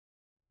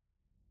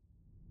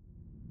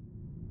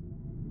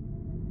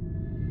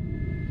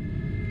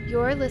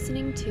You're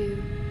listening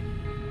to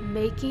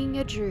Making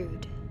a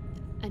Drood,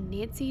 a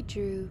Nancy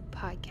Drew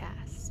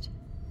podcast.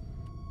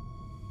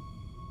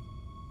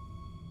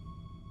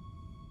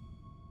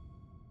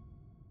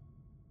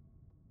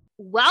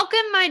 Welcome,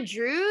 my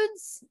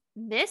Droods.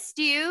 Missed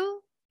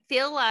you.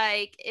 Feel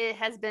like it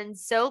has been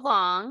so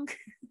long.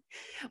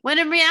 When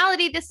in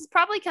reality, this is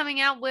probably coming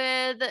out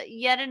with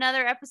yet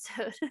another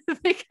episode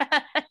because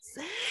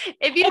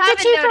if you haven't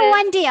It's a two for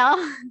one deal.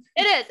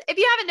 It is. If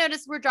you haven't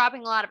noticed, we're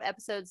dropping a lot of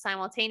episodes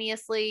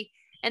simultaneously.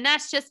 And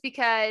that's just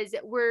because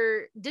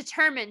we're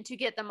determined to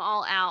get them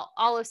all out,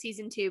 all of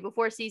season 2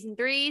 before season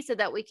 3, so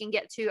that we can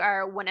get to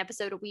our one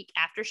episode a week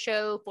after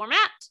show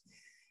format.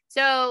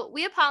 So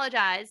we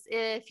apologize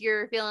if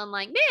you're feeling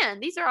like, man,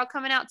 these are all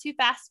coming out too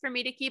fast for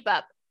me to keep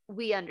up.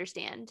 We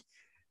understand.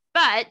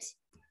 But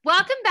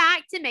welcome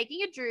back to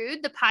Making a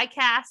Drood, the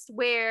podcast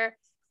where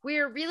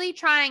we're really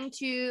trying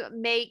to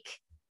make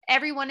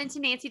everyone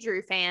into Nancy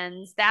Drew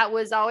fans. That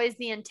was always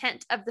the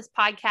intent of this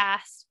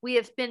podcast. We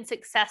have been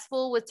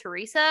successful with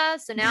Teresa,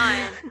 so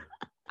now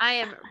I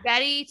am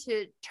ready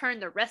to turn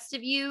the rest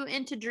of you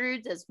into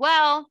Droods as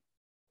well.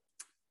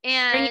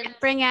 And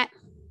bring it.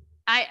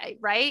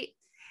 Right.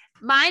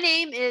 My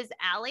name is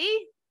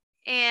Allie,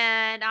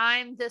 and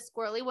I'm the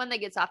squirrely one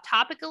that gets off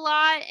topic a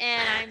lot.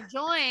 And I'm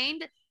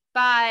joined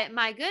by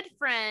my good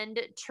friend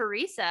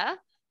Teresa.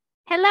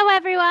 Hello,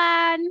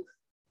 everyone.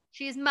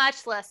 She's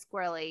much less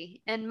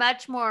squirrely and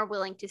much more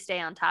willing to stay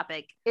on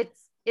topic.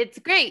 It's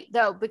great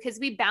though, because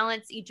we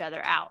balance each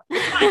other out.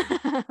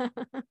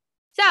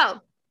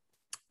 So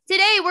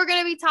today we're going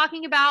to be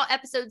talking about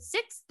episode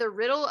 6, The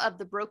Riddle of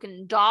the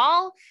Broken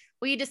Doll.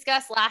 We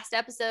discussed last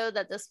episode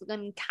that this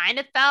one kind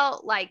of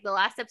felt like the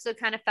last episode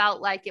kind of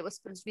felt like it was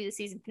supposed to be the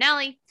season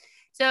finale.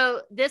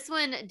 So this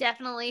one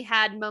definitely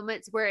had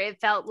moments where it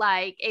felt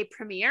like a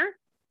premiere,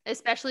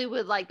 especially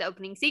with like the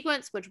opening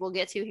sequence, which we'll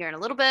get to here in a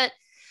little bit.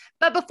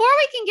 But before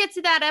we can get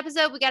to that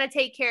episode, we got to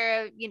take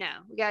care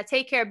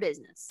of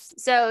business.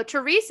 So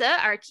Teresa,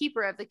 our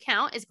keeper of the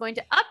count, is going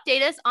to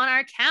update us on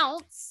our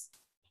counts.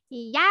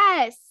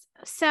 Yes.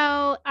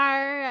 So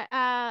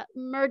our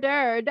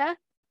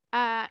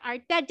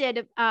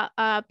dead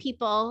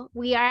people,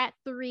 we are at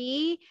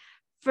 3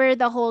 for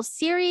the whole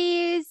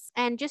series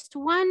and just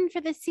 1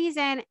 for the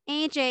season.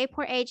 AJ,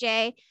 poor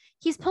AJ,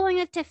 he's pulling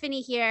a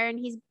Tiffany here and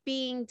he's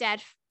being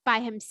dead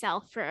by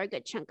himself for a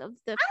good chunk of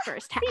the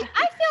first half.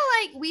 I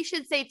feel like we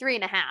should say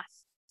 3.5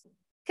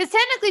 because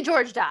technically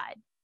George died.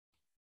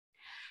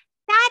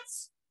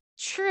 That's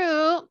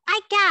true. I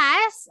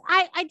guess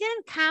I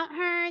didn't count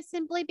her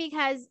simply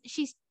because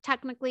she's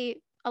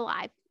technically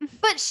alive.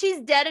 But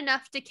she's dead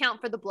enough to count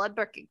for the blood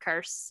bucket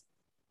curse.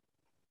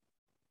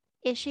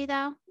 Is she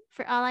though?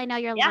 For all I know,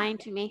 you're lying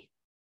to me.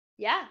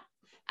 Yeah.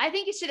 I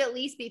think it should at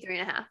least be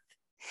 3.5.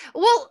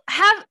 Well,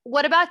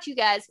 what about you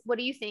guys? What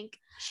do you think?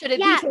 Should it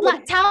be?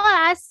 Tell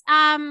us.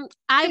 I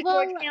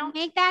will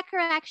make that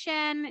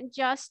correction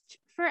just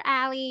for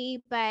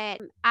Allie, but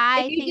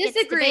I think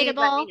it's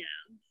debatable. Let me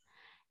know.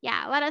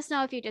 Yeah, let us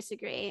know if you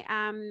disagree.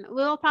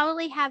 We'll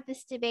probably have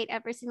this debate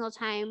every single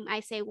time I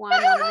say 1.5,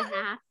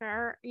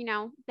 or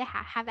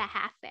have that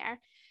half there.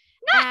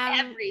 Not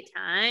every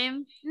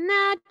time.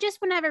 No, just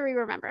whenever we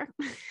remember.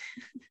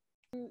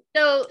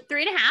 So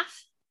 3.5.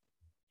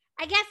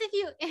 I guess if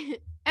you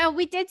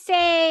we did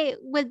say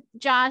with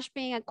Josh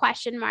being a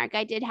question mark,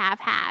 I did have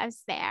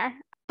halves there.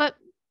 But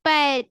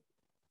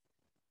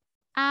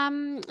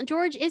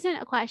George isn't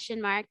a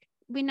question mark.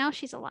 We know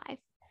she's alive.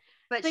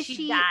 But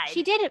she died.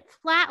 She did it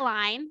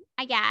flatline,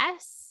 I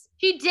guess.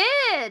 She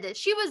did.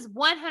 She was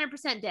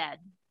 100% dead.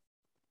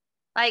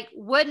 Like,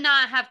 would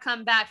not have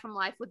come back from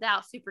life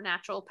without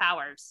supernatural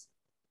powers.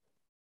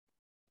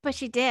 But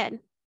she did.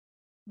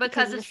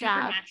 Because of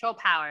supernatural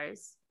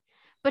powers.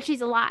 But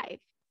she's alive.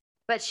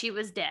 But she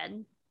was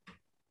dead.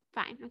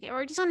 Fine. Okay,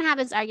 we're just going to have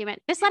this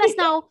argument. Just let us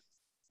know.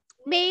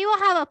 Maybe we'll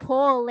have a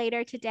poll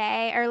later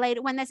today or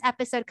later when this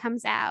episode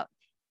comes out.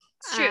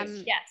 It's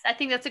true. Yes, I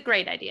think that's a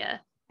great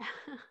idea.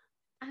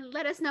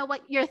 Let us know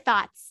what your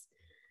thoughts.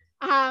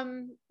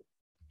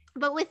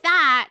 But with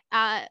that,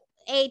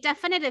 a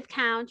definitive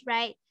count,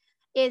 right,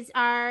 is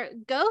our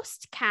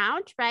ghost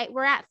count, right?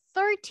 We're at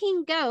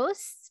 13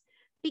 ghosts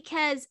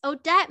because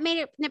Odette made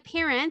an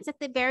appearance at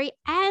the very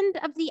end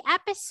of the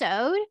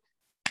episode.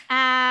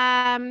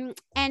 And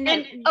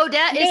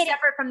Odette is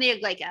separate from the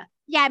Aglaika.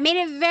 Yeah, made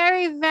it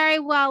very, very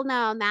well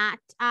known that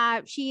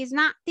she is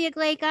not the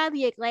Aglaika.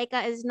 The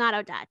Aglaika is not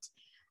Odette.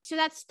 So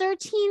that's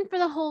 13 for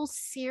the whole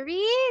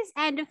series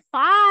and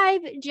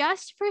 5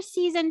 just for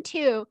season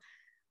 2.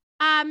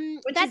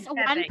 That's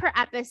 1 per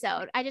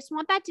episode. I just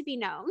want that to be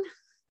known.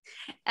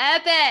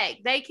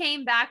 Epic. They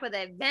came back with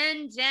a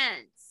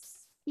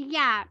vengeance.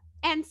 Yeah.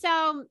 And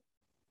so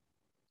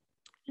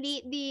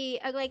the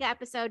Aglaika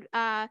episode,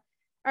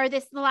 or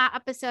the last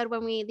episode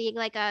when the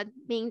Aglaika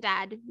being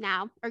dead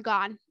now or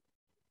gone,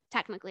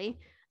 technically,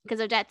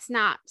 because Odette's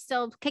not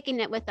still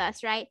kicking it with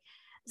us, right?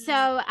 So,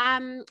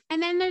 and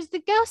then there's the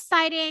ghost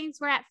sightings.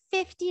 We're at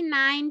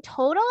 59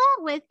 total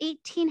with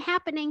 18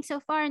 happening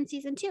so far in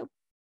season 2.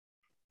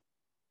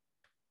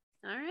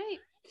 All right.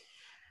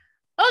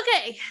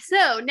 Okay,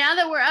 so now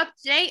that we're up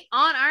to date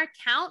on our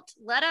count,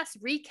 let us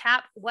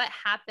recap what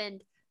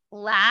happened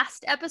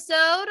last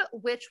episode,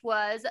 which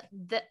was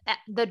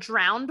the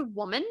drowned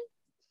woman.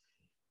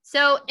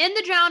 So in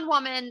the drowned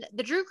woman,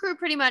 the Drew crew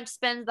pretty much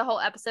spends the whole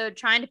episode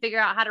trying to figure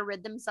out how to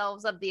rid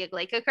themselves of the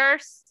Aglaika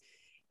curse.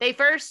 They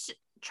first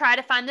try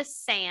to find the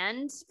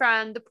sand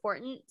from the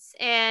portents,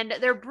 and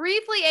they're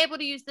briefly able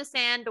to use the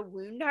sand to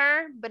wound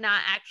her, but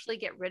not actually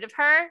get rid of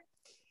her.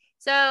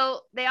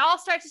 So they all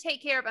start to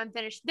take care of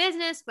unfinished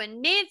business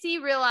when Nancy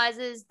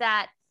realizes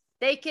that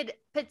they could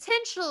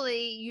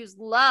potentially use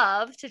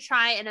love to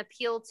try and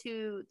appeal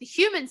to the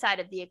human side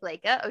of the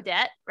Aglaika,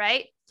 Odette,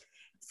 right?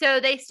 So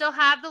they still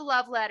have the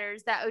love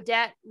letters that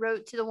Odette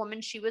wrote to the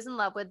woman she was in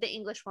love with, the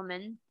English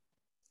woman.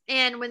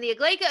 And when the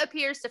Aglaika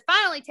appears to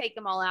finally take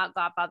them all out,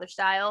 Godfather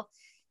style,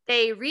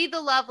 they read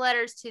the love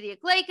letters to the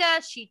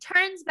Aglaika. She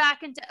turns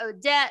back into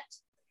Odette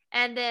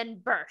and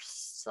then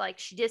bursts, like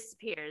she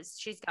disappears.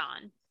 She's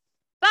gone.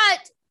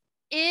 But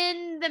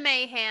in the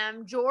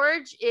mayhem,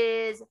 George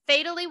is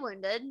fatally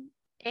wounded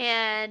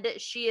and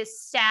she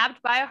is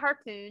stabbed by a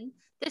harpoon,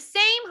 the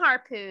same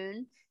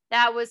harpoon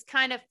that was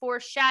kind of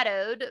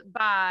foreshadowed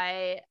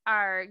by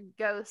our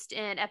ghost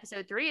in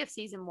episode 3 of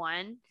season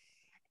 1.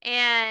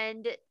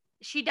 And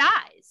she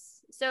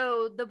dies.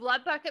 So the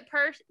blood bucket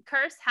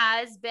curse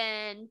has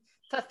been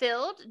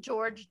fulfilled.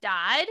 George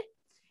died.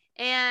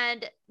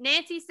 And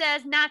Nancy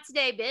says, "Not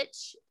today,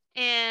 bitch."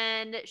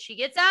 And she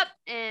gets up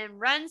and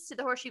runs to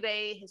the Horseshoe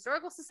Bay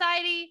Historical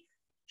Society.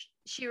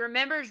 She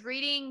remembers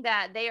reading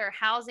that they are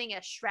housing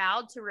a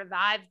shroud to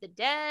revive the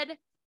dead.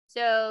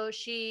 So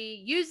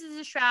she uses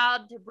the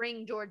shroud to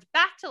bring George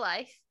back to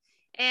life.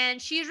 And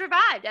she's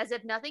revived as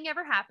if nothing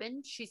ever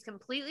happened. She's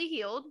completely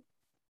healed.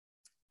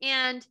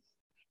 And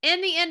in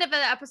the end of the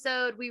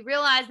episode, we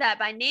realize that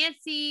by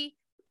Nancy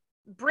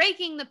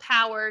breaking the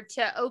power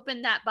to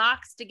open that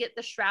box to get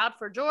the shroud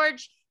for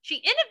George, she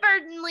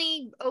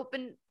inadvertently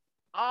opened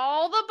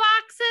all the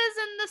boxes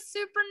in the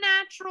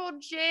supernatural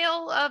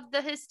jail of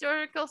the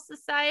Historical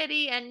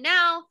Society, and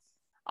now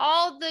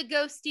all the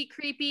ghosty,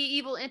 creepy,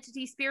 evil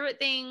entity spirit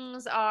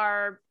things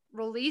are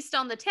released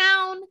on the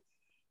town,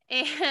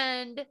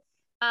 and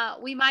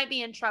we might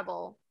be in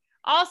trouble.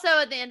 Also,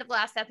 at the end of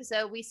last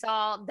episode, we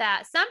saw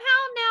that somehow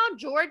now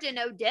George and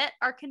Odette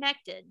are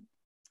connected.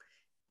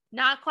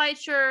 Not quite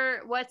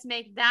sure what to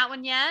make that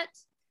one yet.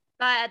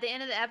 But at the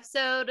end of the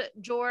episode,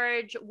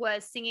 George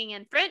was singing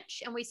in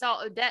French, and we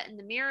saw Odette in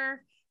the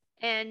mirror.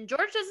 And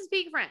George doesn't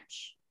speak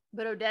French,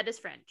 but Odette is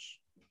French.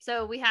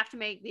 So we have to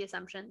make the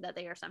assumption that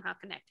they are somehow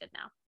connected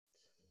now.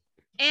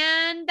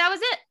 And that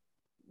was it.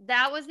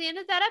 That was the end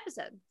of that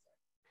episode.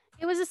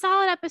 It was a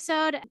solid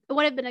episode. It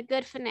would have been a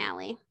good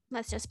finale.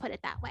 Let's just put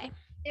it that way.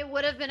 It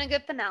would have been a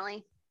good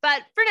finale.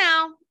 But for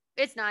now,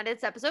 it's not.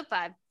 It's episode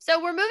 5. So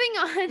we're moving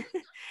on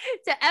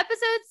to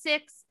episode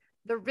 6,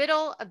 The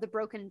Riddle of the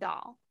Broken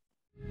Doll.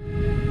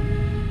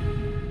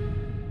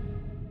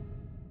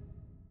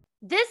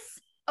 This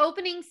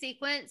opening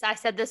sequence, I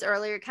said this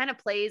earlier, kind of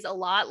plays a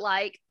lot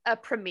like a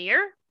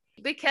premiere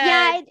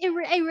because it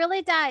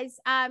really does.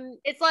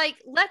 It's like,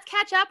 let's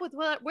catch up with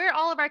where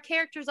all of our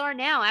characters are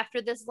now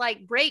after this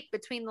like break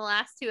between the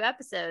last 2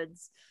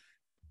 episodes.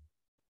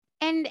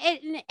 And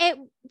it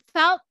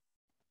felt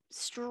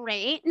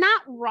strange,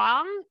 not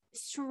wrong,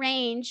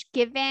 strange,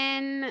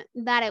 given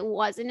that it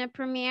wasn't a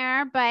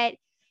premiere, but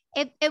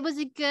it was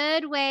a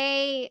good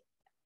way.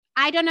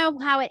 I don't know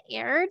how it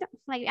aired.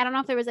 Like, I don't know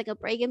if there was like a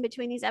break in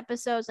between these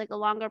episodes, like a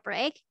longer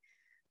break,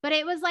 but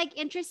it was like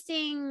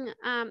interesting.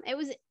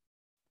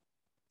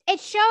 It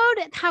showed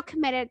how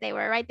committed they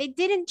were, right? They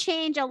didn't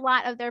change a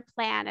lot of their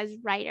plan as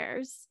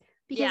writers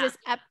because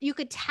you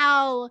could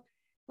tell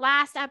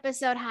last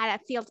episode had a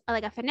feel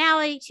like a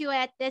finale to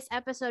it. This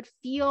episode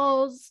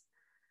feels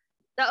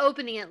the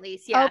opening, at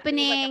least. Yeah.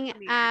 Opening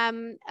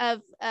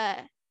of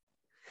a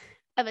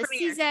premiere.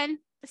 Season.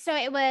 So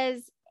it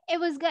was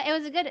good. It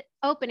was a good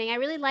opening. I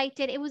really liked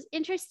it. It was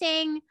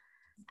interesting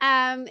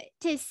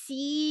to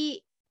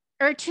see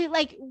or to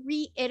like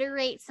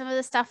reiterate some of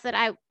the stuff that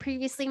I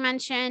previously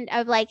mentioned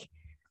of like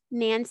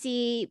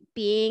Nancy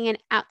being an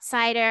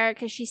outsider,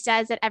 because she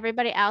says that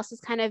everybody else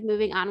is kind of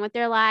moving on with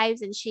their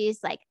lives and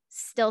she's like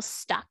still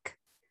stuck,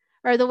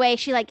 or the way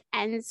she like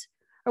ends,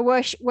 or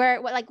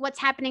where like what's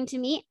happening to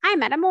me,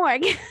 I'm at a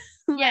morgue.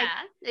 Yeah,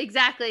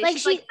 exactly. Like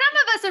some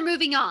of us are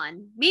moving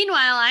on.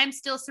 Meanwhile, I'm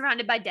still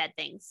surrounded by dead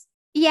things.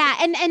 Yeah,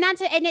 and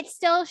it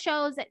still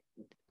shows that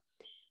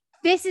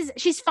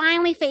she's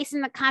finally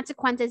facing the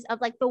consequences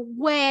of like the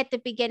way at the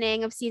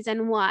beginning of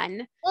season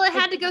 1. Well, it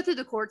had to go through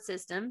the court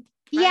system.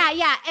 Right?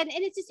 Yeah. And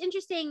it's just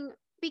interesting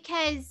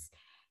because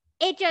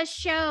it just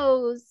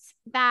shows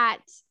that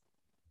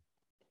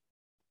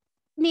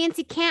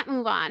Nancy can't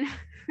move on,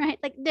 right?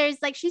 Like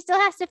there's like, she still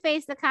has to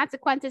face the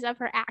consequences of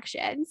her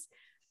actions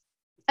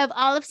of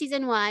all of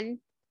season 1.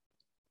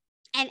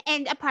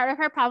 And a part of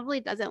her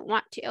probably doesn't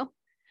want to.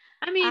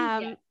 I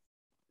mean,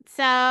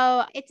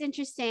 so it's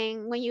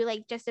interesting when you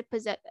like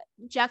juxtapose.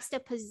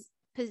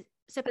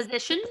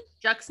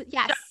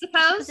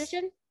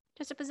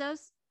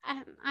 Juxtaposed?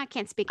 I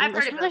can't speak I've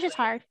English. heard it English both is ways.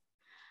 hard.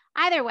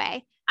 Either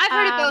way. I've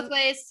heard it both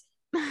ways.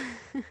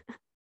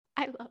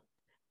 I love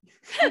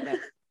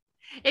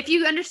If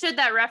you understood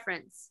that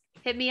reference,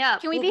 hit me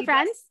up. Can we be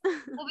friends?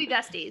 We'll be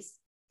besties.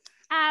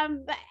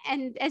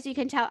 And as you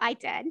can tell, I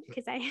did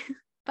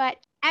but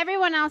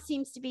everyone else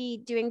seems to be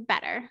doing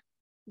better.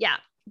 Yeah,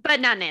 but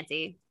not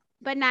Nancy.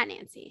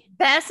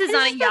 Bess is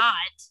on a yacht.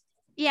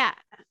 Yeah.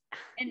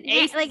 And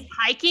Ace is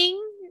hiking,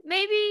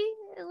 maybe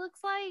it looks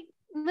like.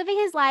 Living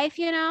his life,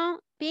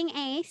 being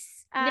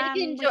Ace.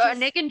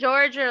 Nick and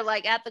George are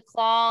like at the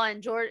claw,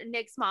 and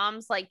Nick's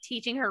mom's like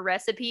teaching her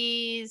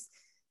recipes,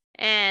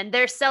 and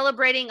they're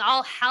celebrating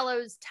All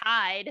Hallows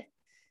Tide,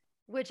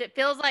 which it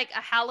feels like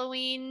a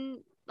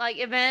Halloween like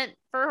event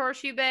for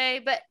Horseshoe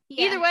Bay. But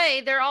either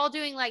way, they're all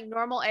doing like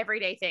normal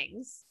everyday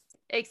things,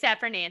 except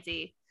for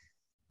Nancy.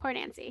 Poor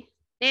Nancy.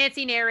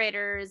 Nancy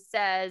narrator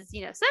says,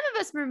 some of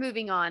us were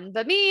moving on,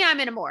 but me, I'm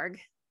in a morgue.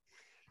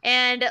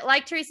 And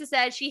like Teresa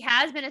said, she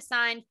has been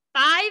assigned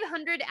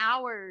 500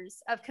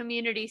 hours of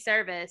community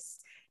service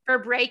for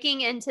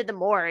breaking into the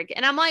morgue.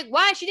 And I'm like,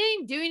 why? She didn't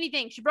even do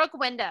anything. She broke a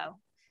window.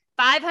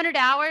 500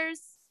 hours.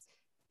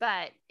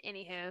 But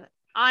anywho,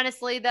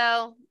 honestly,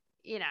 though,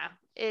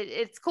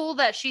 it's cool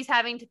that she's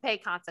having to pay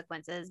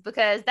consequences,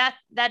 because that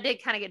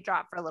did kind of get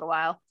dropped for a little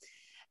while.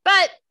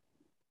 But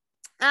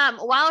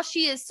while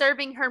she is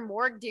serving her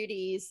morgue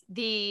duties,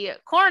 the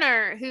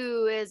coroner,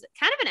 who is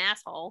kind of an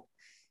asshole,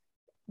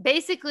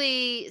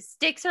 basically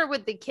sticks her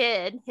with the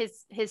kid,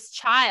 his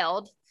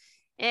child,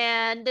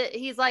 and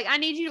he's like, I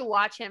need you to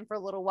watch him for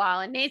a little while.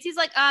 And Nancy's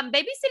like,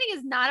 babysitting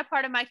is not a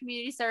part of my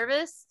community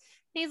service.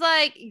 And he's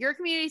like, your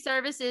community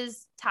service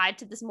is tied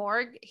to this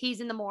morgue.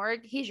 He's in the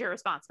morgue. He's your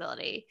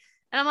responsibility.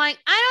 And I'm like,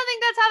 I don't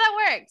think that's how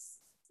that works.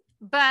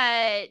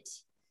 But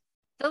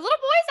the little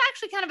boy's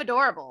actually kind of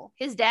adorable.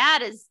 His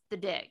dad is the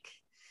dick.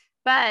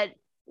 But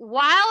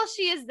while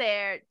she is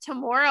there,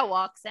 Tamora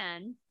walks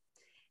in,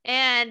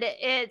 and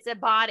it's a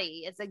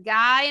body. It's a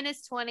guy in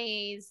his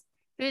 20s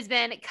who's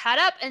been cut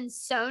up and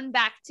sewn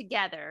back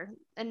together.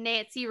 And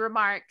Nancy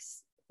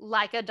remarks,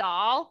 like a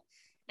doll.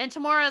 And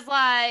Tamora's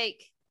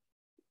like,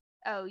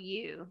 oh,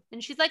 you.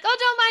 And she's like, oh,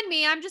 don't mind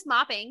me. I'm just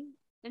mopping.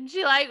 And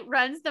she like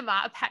runs the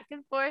mop back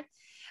and forth.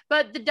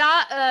 But the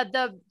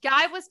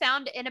guy was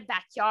found in a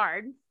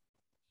backyard.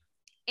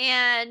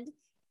 And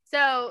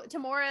so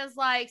Tamora's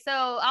like, so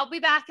I'll be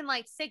back in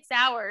like 6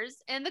 hours.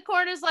 And the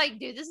coroner's like,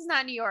 dude, this is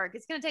not New York.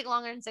 It's going to take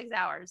longer than 6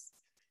 hours.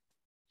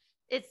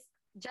 It's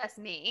just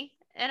me.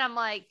 And I'm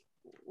like,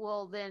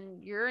 well, then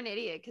you're an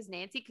idiot, because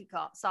Nancy could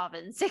solve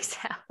it in 6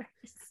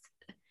 hours.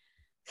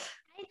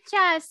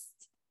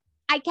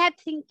 I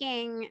kept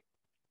thinking,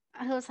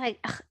 I was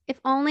like, if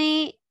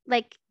only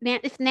like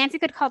if Nancy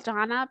could call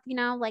John up,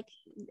 like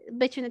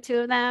between the two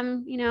of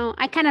them,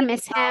 I kind of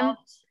miss him.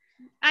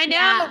 I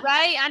know,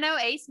 right? I know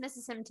Ace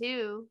misses him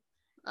too.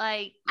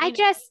 Like, I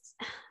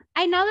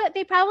know that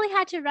they probably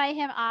had to write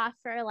him off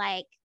for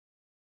like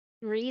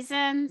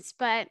reasons,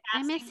 but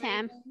I miss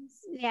him.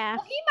 Yeah.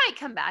 Well, he might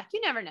come back.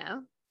 You never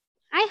know.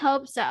 I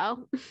hope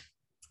so.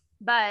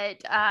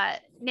 But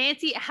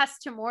Nancy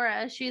asked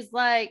Tamora, she's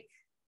like,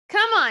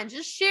 come on,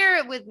 just share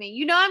it with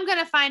me. I'm going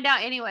to find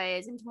out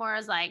anyways. And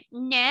Tamora's like,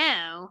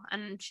 no.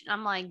 And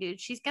I'm like, dude,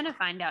 she's going to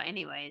find out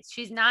anyways.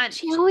 She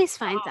always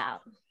finds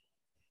out.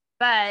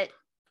 But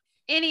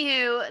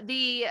anywho,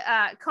 the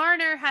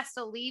coroner has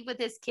to leave with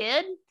his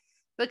kid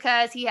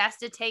because he has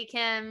to take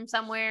him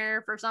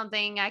somewhere for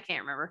something. I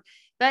can't remember.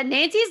 But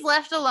Nancy's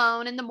left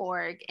alone in the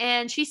morgue,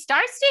 and she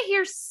starts to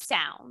hear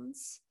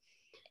sounds.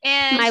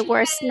 And my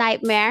worst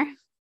nightmare.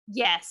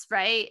 Yes,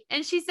 right.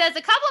 And she says,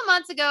 a couple of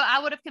months ago,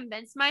 I would have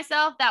convinced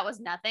myself that was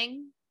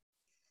nothing.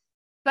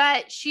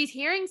 But she's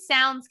hearing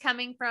sounds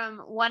coming from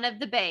one of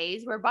the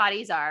bays where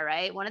bodies are,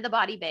 right? One of the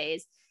body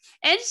bays.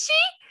 And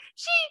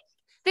she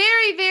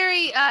very,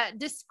 very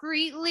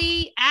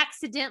discreetly,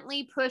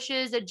 accidentally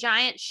pushes a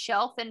giant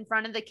shelf in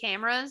front of the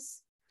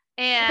cameras.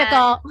 And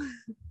typical.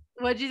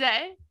 What'd you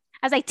say?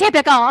 I was like,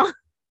 typical.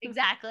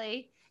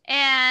 Exactly.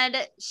 And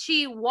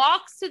she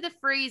walks to the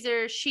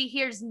freezer. She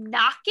hears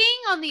knocking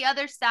on the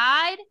other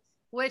side,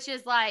 which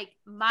is like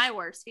my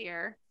worst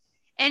fear.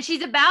 And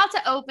she's about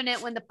to open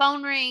it when the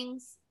phone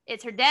rings.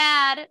 It's her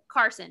dad,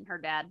 Carson, her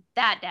dad,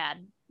 that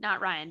dad, not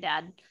Ryan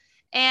dad.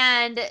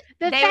 And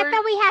the fact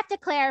that we have to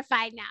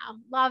clarify now.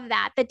 Love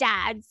that. The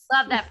dads.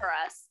 Love that for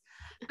us.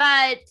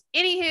 But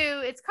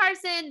anywho, it's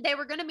Carson. They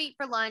were going to meet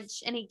for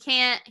lunch, and he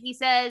can't. He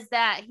says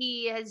that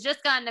he has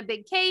just gotten a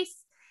big case,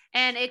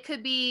 and it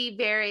could be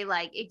very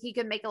he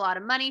could make a lot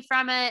of money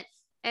from it.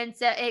 And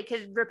so it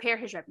could repair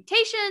his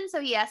reputation. So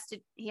he has to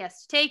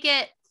take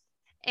it.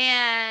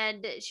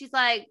 And she's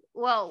like,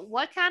 well,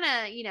 what kind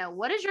of,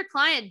 what has your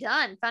client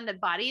done? Found a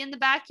body in the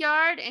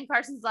backyard? And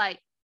Carson's like,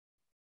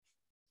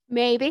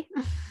 maybe.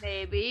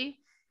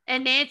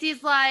 And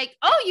Nancy's like,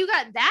 oh, you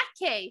got that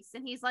case.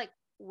 And he's like,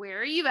 where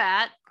are you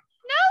at?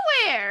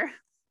 Nowhere.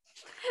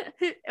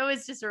 It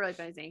was just a really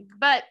funny thing.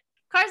 But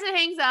Carson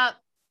hangs up.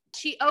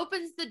 She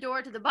opens the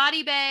door to the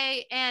body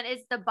bay, and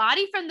it's the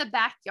body from the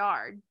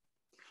backyard.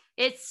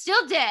 It's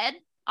still dead.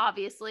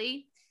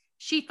 obviously.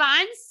 She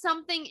finds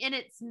something in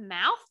its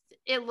mouth.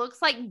 It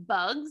looks like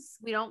bugs.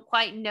 We don't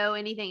quite know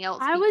anything else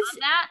I beyond was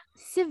that.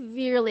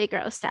 severely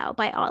grossed out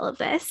by all of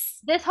this.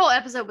 This whole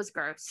episode was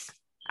gross.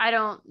 I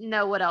don't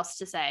know what else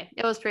to say.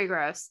 It was pretty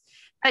gross.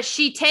 But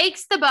she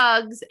takes the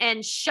bugs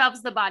and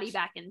shoves the body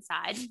back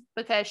inside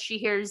because she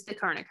hears the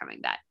coroner coming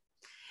back.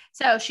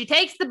 So she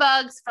takes the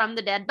bugs from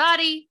the dead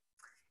body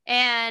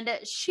and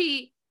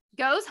she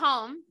goes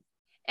home.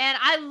 And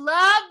I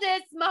love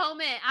this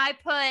moment. I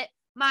put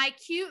my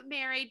cute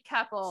married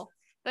couple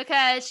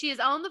because she is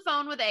on the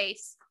phone with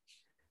Ace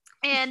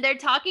and they're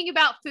talking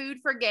about food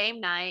for game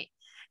night.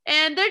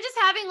 And they're just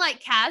having like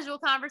casual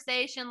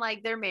conversation,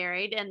 like they're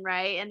married and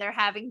they're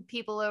having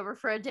people over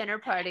for a dinner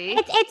party.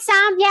 It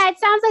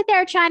sounds like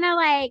they're trying to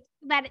like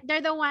that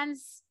they're the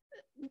ones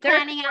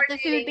planning out the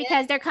food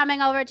because they're coming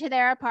over to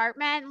their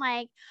apartment.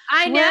 Like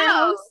I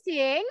know.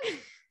 Hosting.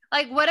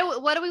 Like what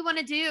do we want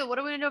to do? What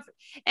do we want to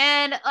do?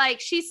 And like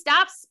she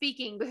stops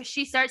speaking because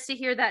she starts to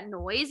hear that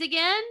noise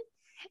again.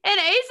 And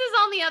Ace is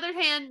on the other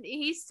hand,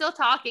 he's still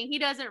talking. He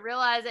doesn't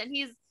realize it. And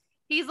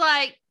he's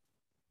like,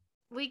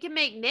 we can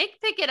make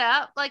Nick pick it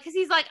up. Like, cause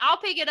he's like, I'll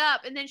pick it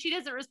up. And then she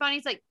doesn't respond.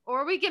 He's like,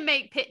 or we can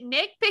make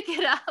Nick pick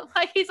it up.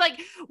 Like, he's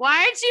like, why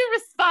aren't you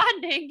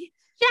responding?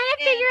 Trying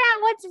to figure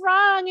out what's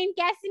wrong and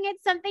guessing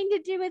it's something to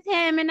do with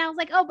him. And I was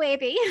like, oh,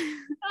 baby.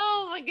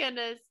 Oh my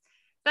goodness.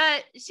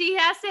 But she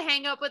has to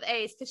hang up with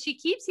Ace because she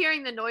keeps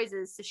hearing the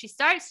noises. So she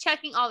starts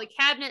checking all the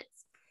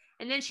cabinets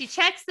and then she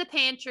checks the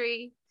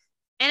pantry.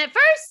 And at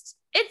first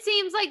it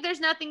seems like there's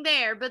nothing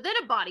there, but then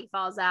a body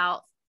falls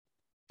out.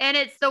 And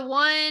it's the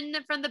one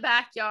from the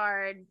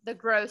backyard, the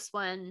gross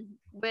one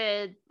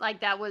with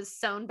like that was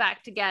sewn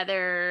back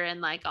together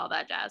and like all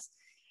that jazz.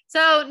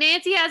 So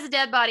Nancy has a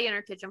dead body on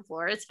her kitchen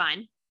floor. It's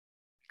fine.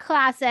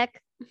 Classic.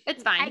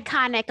 It's fine.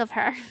 Iconic of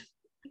her.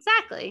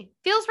 Exactly.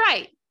 Feels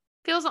right.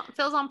 Feels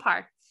on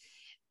par.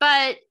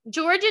 But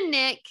George and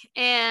Nick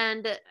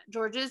and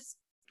George's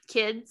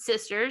kid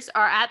sisters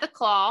are at the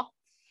claw.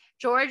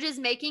 George is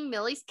making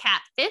Millie's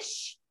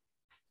catfish.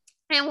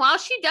 And while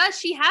she does,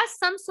 she has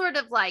some sort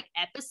of like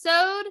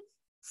episode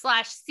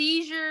 /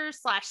 seizure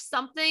 /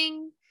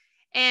 something.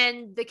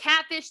 And the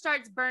catfish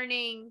starts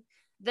burning.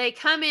 They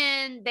come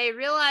in, they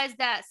realize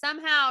that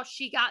somehow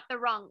she got the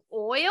wrong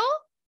oil.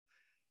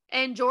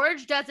 And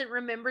George doesn't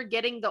remember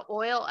getting the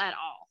oil at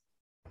all.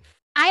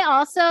 I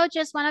also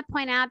just want to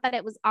point out that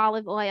it was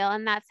olive oil,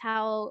 and that's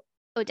how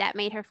Odette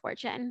made her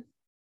fortune.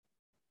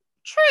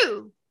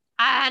 True.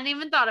 I hadn't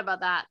even thought about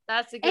that.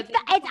 That's a good thing.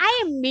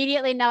 I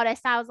immediately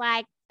noticed. I was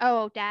like,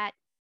 oh, Odette,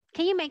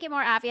 can you make it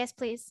more obvious,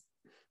 please?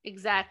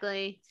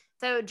 Exactly.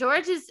 So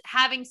George is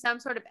having some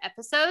sort of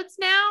episodes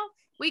now.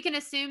 We can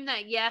assume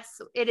that,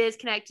 yes, it is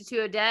connected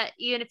to Odette,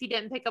 even if you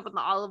didn't pick up on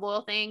the olive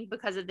oil thing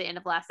because of the end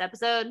of last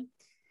episode.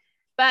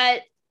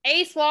 But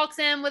Ace walks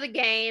in with a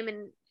game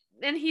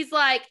and he's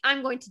like,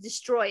 I'm going to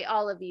destroy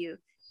all of you.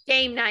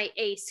 Game night,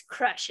 Ace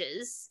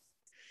crushes.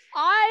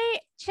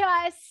 The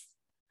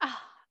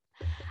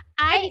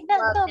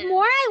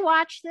more I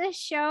watch this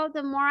show,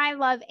 the more I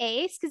love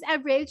Ace, because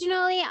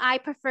originally I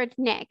preferred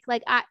Nick.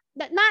 Like,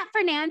 not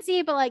for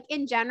Nancy, but like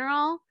in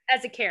general.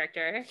 As a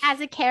character.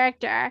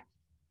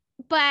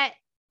 But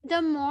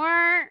the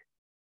more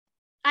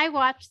I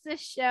watched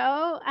this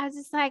show, I was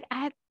just like,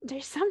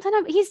 there's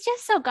something he's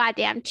just so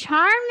goddamn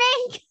charming.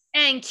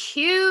 And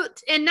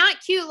cute. And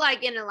not cute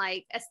like in a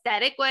like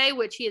aesthetic way,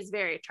 which he is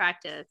very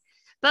attractive.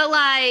 But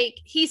like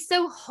he's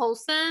so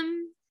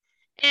wholesome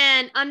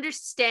and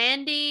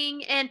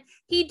understanding. And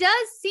he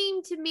does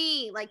seem to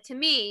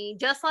me,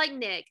 just like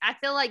Nick, I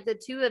feel like the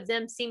two of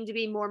them seem to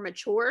be more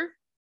mature.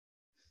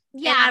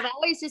 Yeah. And I've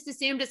always just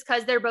assumed it's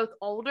because they're both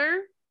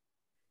older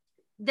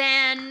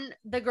than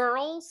the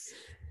girls.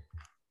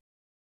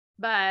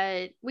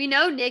 But we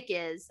know Nick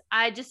is.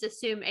 I just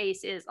assume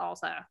Ace is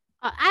also.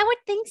 I would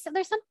think so.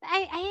 There's something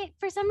I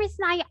for some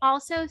reason I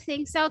also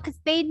think so because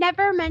they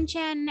never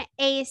mention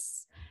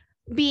Ace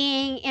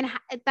being in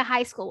the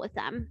high school with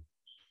them.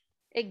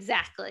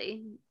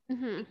 Exactly.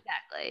 Mm-hmm.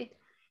 Exactly.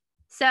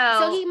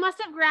 So he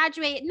must have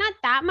graduated not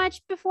that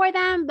much before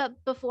them,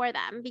 but before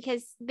them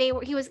because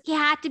he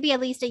had to be at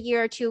least a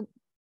year or two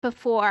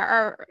before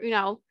or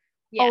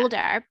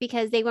older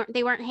because they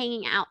weren't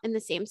hanging out in the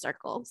same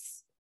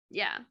circles.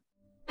 Yeah.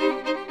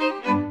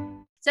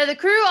 So the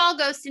crew all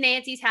goes to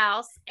Nancy's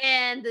house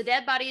and the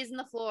dead body is on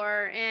the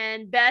floor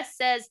and Bess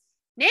says,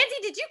 Nancy,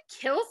 did you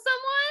kill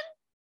someone?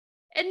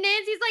 And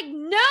Nancy's like,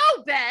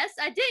 no, Bess,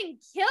 I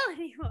didn't kill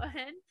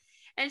anyone.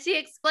 And she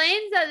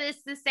explains that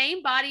it's the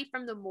same body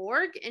from the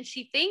morgue and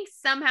she thinks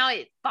somehow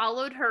it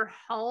followed her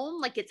home,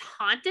 like it's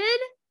haunted.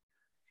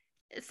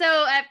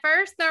 So at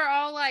first they're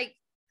all like,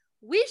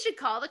 we should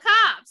call the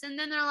cops. And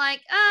then they're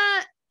like,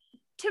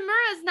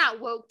 Tamura's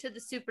not woke to the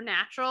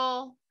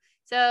supernatural.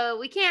 So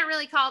we can't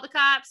really call the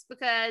cops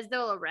because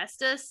they'll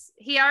arrest us.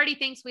 He already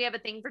thinks we have a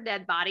thing for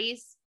dead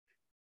bodies,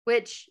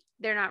 which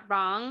they're not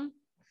wrong.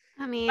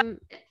 I mean,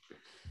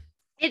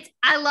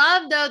 I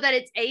love though that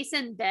it's Ace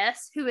and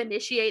Bess who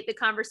initiate the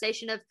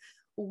conversation of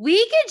we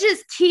could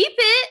just keep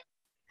it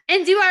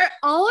and do our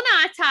own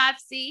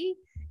autopsy.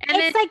 And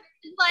It's then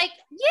like,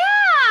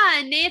 yeah.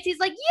 And Nancy's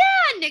like,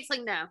 yeah. And Nick's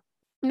like,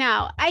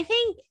 no, I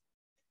think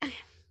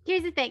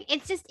here's the thing.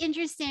 It's just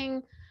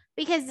interesting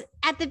because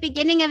at the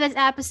beginning of this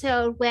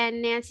episode,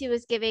 when Nancy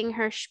was giving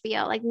her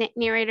spiel, like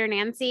narrator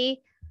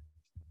Nancy,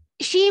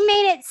 she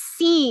made it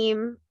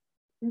seem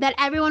that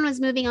everyone was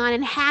moving on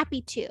and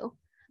happy to.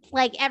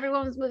 Like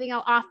everyone was moving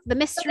off the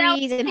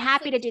mysteries and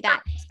happy to do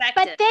that.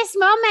 But this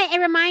moment, it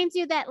reminds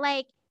you that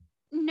like,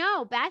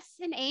 no, Bess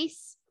and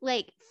Ace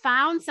like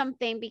found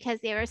something because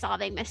they were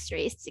solving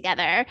mysteries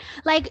together.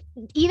 Like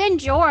even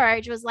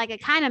George was like, I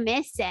kind of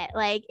miss it.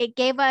 Like it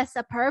gave us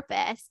a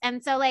purpose.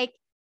 And so like,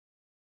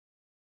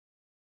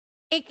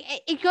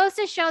 it goes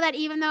to show that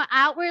even though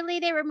outwardly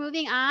they were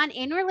moving on,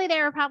 inwardly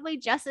they were probably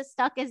just as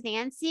stuck as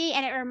Nancy.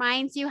 And it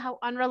reminds you how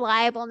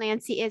unreliable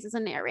Nancy is as a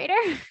narrator.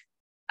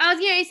 I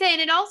was going to say,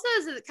 and it also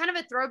is kind of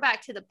a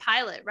throwback to the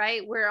pilot,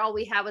 right? Where all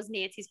we had was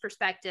Nancy's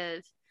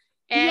perspective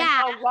and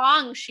how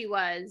wrong she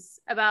was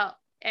about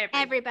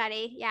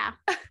everybody. Yeah.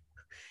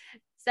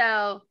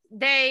 So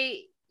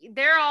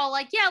they're all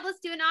like, yeah, let's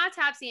do an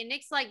autopsy. And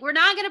Nick's like, we're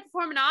not going to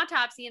perform an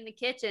autopsy in the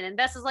kitchen. And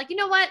Bess is like, you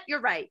know what?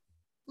 You're right.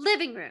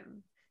 Living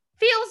room.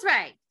 Feels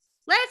right.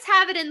 Let's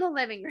have it in the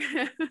living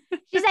room.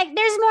 She's like,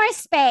 there's more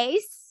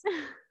space.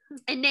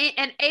 And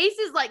Ace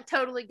is like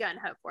totally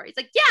gun-ho for it. He's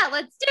like, yeah,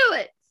 let's do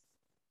it.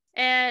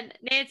 And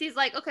Nancy's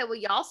like, okay, well,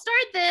 y'all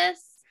start this.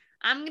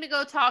 I'm going to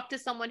go talk to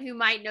someone who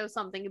might know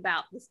something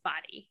about this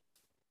body.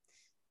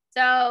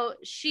 So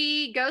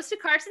she goes to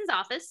Carson's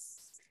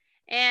office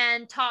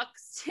and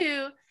talks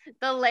to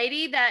the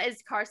lady that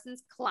is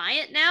Carson's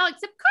client now,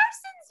 except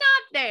Carson's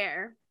not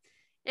there.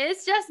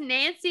 It's just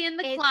Nancy and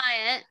the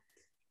client.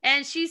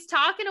 And she's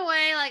talking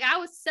away like, I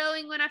was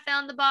sewing when I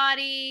found the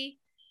body.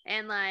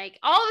 And like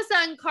all of a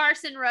sudden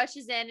Carson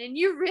rushes in and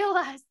you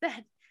realize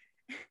that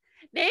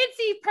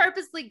Nancy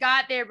purposely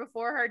got there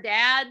before her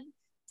dad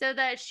so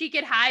that she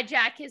could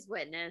hijack his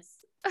witness.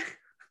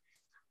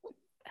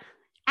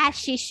 As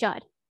she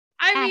should.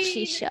 As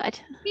she should.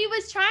 He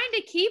was trying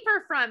to keep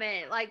her from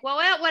it. Like, well,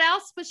 what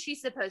else was she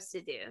supposed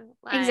to do?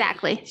 Like,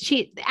 exactly.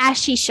 As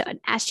she should.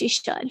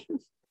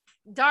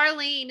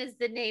 Darlene is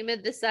the name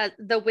of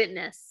the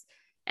witness.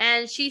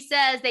 And she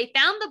says they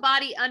found the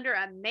body under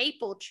a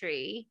maple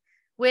tree,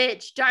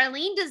 which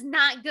Darlene does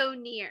not go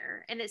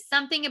near. And it's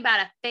something about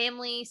a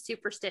family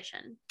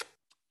superstition.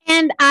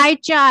 And I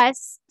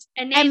just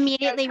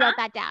immediately wrote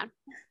that down.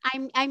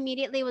 I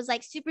immediately was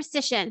like,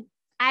 superstition.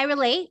 I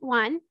relate.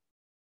 One.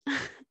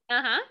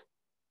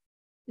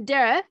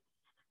 Duh.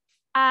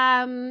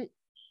 I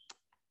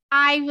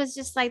was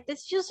just like,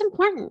 this feels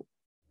important.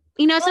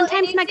 You know,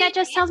 sometimes my gut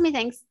just tells me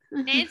things.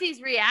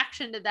 Nancy's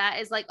reaction to that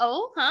is like,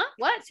 oh, huh?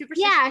 What?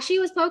 Superstition? Yeah, she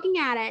was poking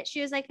at it. She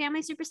was like,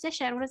 family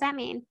superstition. What does that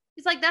mean?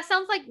 She's like, that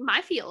sounds like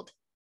my field,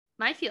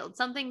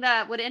 something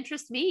that would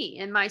interest me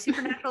in my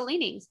supernatural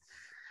leanings.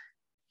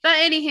 But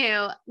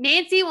anywho,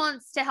 Nancy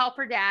wants to help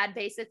her dad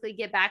basically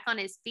get back on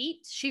his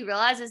feet. She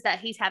realizes that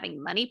he's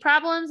having money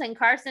problems and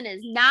Carson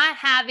is not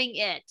having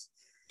it.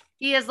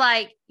 He is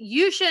like,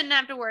 you shouldn't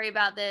have to worry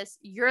about this.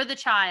 You're the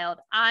child.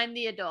 I'm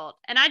the adult.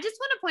 And I just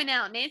want to point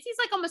out, Nancy's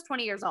like almost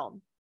 20 years old.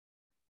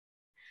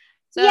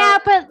 So, yeah,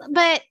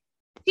 but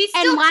she's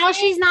still, and while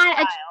she's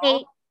not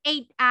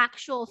a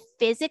actual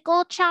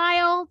physical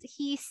child,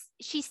 she's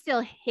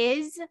still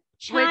his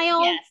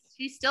child. Yes,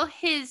 she's still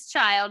his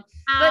child.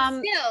 But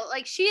still,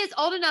 like, she is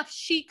old enough,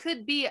 she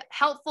could be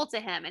helpful to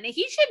him. And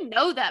he should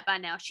know that by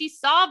now. She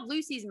solved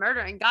Lucy's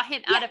murder and got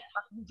him out of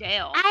fucking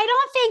jail. I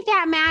don't think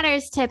that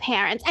matters to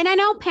parents. And I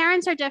know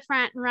parents are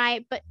different,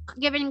 right? But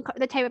given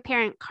the type of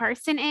parent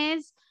Carson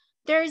is,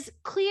 there's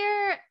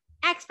clear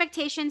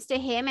expectations to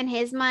him in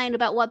his mind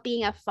about what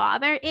being a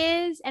father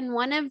is. And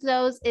one of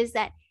those is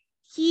that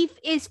he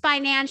is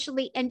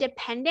financially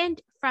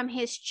independent from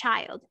his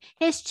child.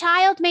 His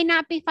child may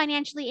not be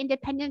financially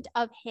independent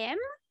of him,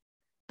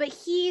 but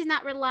he's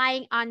not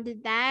relying on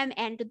them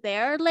and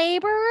their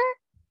labor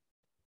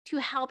to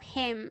help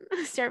him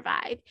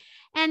survive.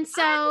 And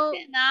so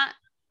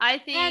I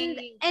think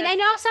and I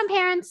know some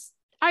parents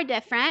are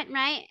different,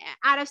 right?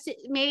 Out of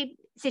maybe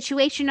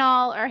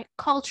situational or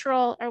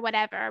cultural or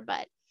whatever,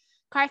 but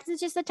Carson's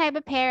just the type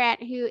of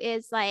parent who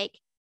is like,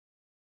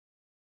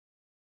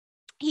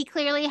 he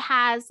clearly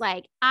has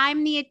like,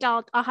 I'm the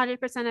adult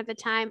 100% of the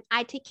time.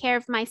 I take care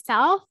of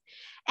myself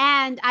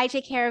and I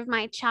take care of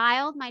my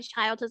child. My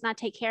child does not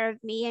take care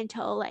of me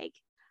until like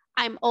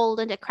I'm old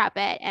and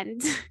decrepit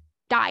and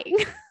dying.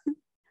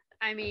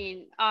 I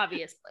mean,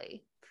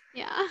 obviously.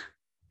 Yeah.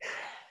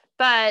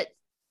 But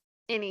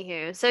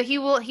anywho, so he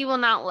will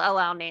not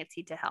allow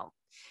Nancy to help.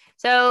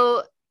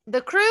 So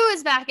the crew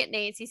is back at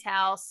Nancy's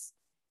house.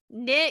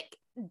 Nick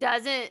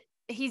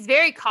he's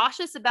very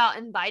cautious about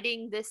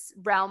inviting this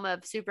realm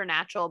of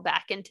supernatural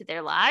back into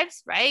their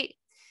lives, right?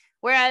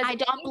 Whereas I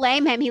don't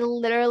blame him. He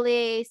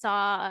literally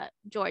saw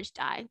George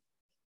die.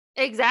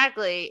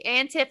 Exactly.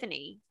 And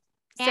Tiffany.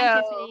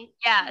 Tiffany.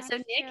 So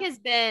Nick has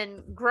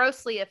been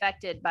grossly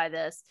affected by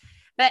this.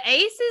 But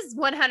Ace is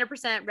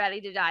 100%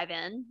 ready to dive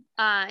in.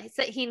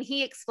 So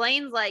he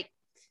explains like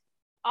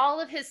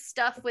all of his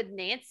stuff with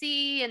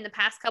Nancy in the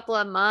past couple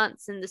of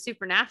months and the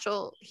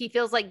supernatural, he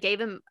feels like gave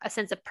him a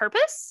sense of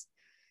purpose,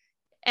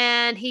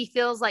 and he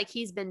feels like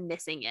he's been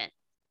missing it.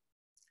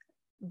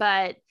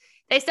 But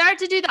they start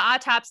to do the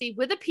autopsy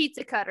with a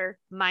pizza cutter,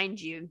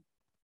 mind you.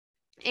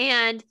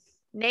 And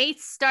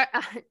Ace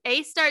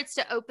starts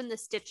to open the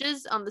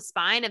stitches on the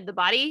spine of the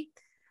body.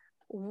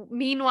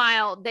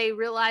 Meanwhile, they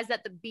realize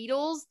that the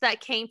beetles that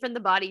came from the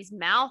body's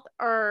mouth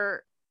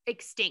are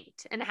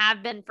extinct and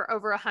have been for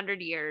over 100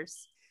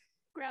 years.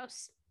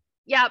 Gross.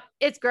 Yep,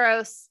 it's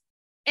gross.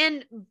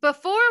 And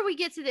before we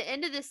get to the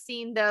end of this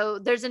scene, though,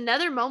 there's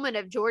another moment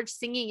of George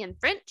singing in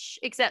French,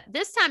 except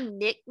this time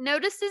Nick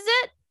notices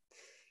it.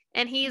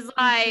 And he's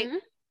like,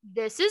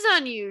 this is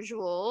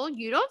unusual.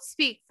 You don't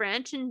speak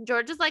French. And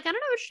George is like, I don't know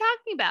what you're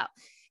talking about.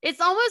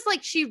 It's almost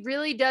like she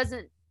really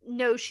doesn't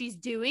know she's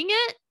doing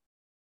it.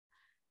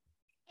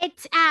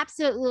 It's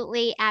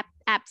absolutely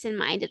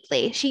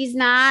absent-mindedly. She's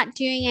not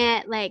doing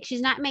it, like,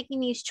 she's not making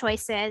these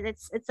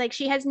choices. It's like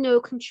she has no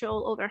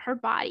control over her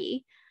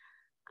body.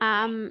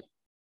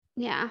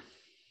 Yeah.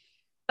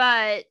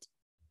 But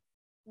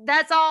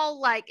that's all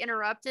like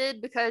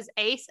interrupted because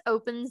Ace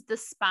opens the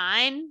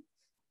spine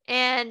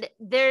and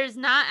there's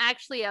not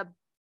actually a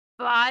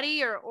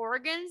body or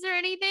organs or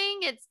anything.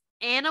 It's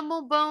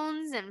animal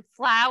bones and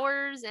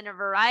flowers and a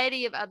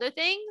variety of other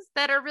things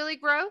that are really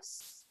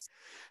gross.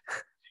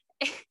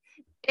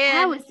 And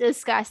I was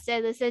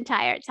disgusted this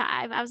entire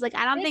time. I was like,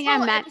 I don't think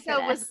I'm meant for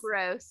this. Was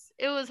gross.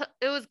 It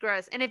was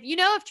gross. And if you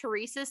know if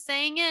Teresa's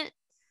saying it,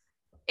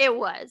 it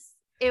was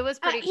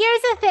pretty.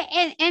 Here's the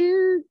thing,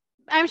 and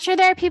I'm sure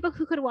there are people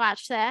who could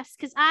watch this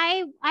because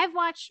I've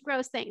watched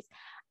gross things.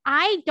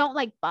 I don't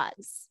like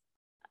bugs.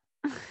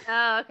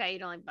 Oh, okay. You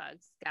don't like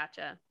bugs.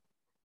 Gotcha.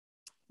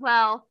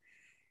 Well,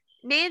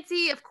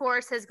 Nancy, of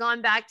course, has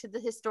gone back to the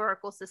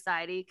Historical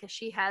Society because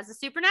she has a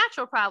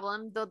supernatural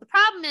problem. Though the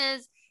problem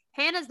is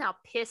Hannah's now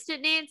pissed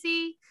at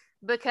Nancy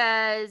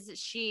because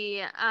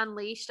she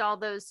unleashed all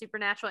those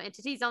supernatural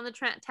entities on the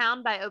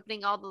town by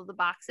opening all of the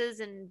boxes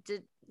and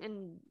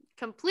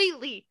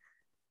completely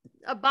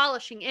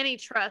abolishing any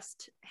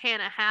trust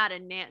Hannah had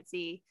in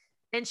Nancy.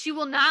 And she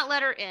will not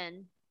let her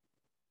in.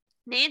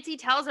 Nancy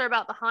tells her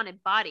about the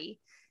haunted body.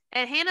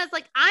 And Hannah's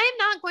like, I am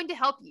not going to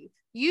help you.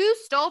 You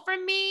stole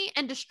from me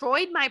and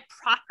destroyed my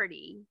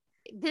property.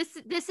 This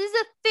is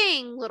a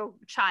thing, little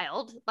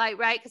child. Like,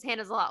 right? Because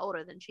Hannah's a lot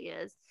older than she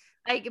is.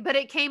 Like, but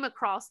it came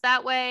across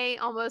that way,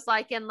 almost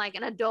like in like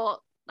an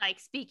adult, like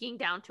speaking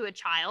down to a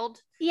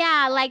child.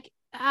 Yeah, like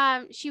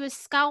she was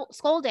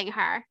scolding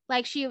her.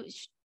 Like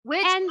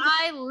which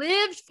I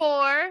lived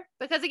for,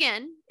 because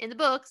again, in the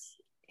books,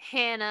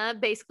 Hannah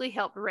basically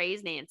helped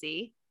raise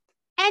Nancy.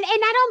 And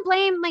I don't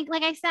blame,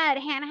 like I said,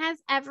 Hannah has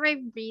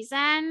every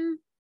reason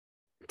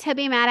to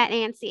be mad at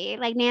Nancy.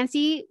 Like,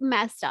 Nancy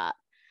messed up.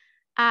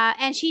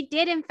 And she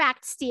did in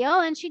fact steal,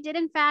 and she did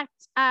in fact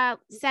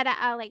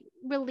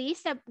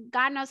release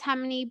God knows how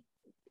many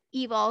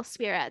evil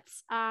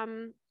spirits.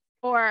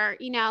 Or,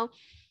 you know.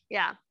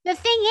 Yeah. The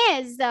thing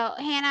is, though,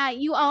 Hannah,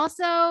 you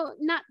also,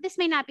 this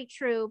may not be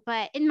true,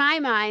 but in my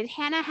mind,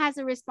 Hannah has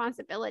a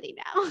responsibility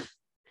now.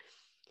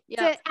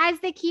 Yeah. As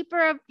the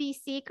keeper of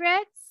these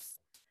secrets,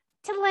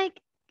 to like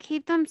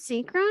keep them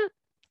secret,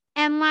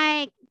 and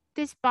like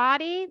this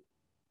body,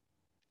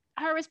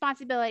 her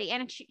responsibility,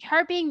 and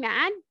her being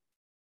mad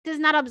does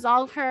not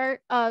absolve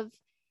her of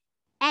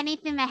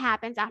anything that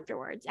happens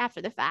afterwards,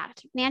 after the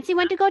fact. Nancy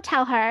went to go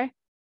tell her,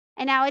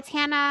 and now it's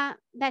Hannah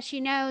that she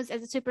knows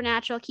as a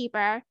supernatural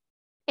keeper.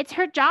 It's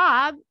her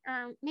job,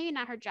 or maybe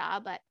not her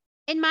job, but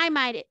in my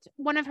mind, it's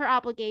one of her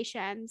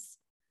obligations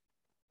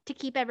to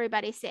keep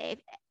everybody safe.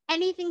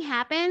 Anything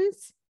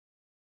happens,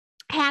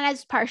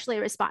 Hannah's partially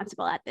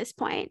responsible at this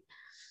point.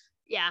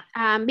 Yeah.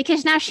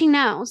 Because now she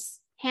knows.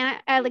 Hannah,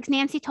 like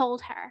Nancy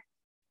told her,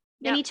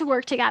 they need to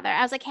work together.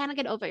 I was like, Hannah,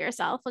 get over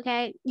yourself,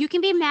 okay? You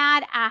can be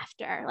mad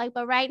after, like,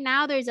 but right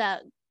now there's a,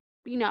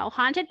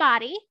 haunted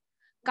body.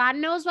 God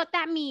knows what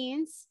that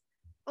means.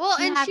 Well,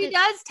 and she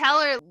does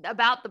tell her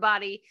about the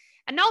body.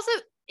 And also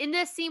in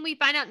this scene, we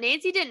find out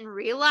Nancy didn't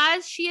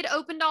realize she had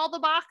opened all the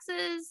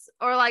boxes,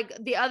 or like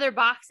the other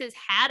boxes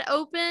had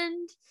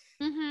opened.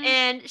 Mm-hmm.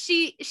 And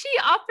she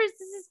offers,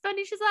 this is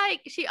funny,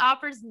 she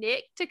offers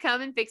Nick to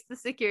come and fix the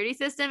security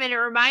system. And it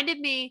reminded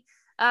me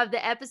of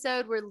the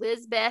episode where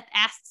Lizbeth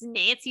asks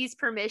Nancy's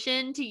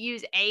permission to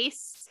use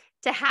Ace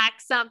to hack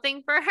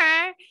something for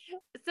her.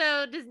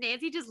 So does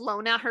Nancy just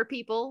loan out her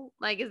people?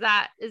 Like, is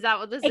that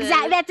what this is?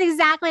 That's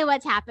exactly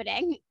what's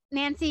happening.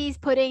 Nancy's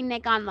putting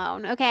Nick on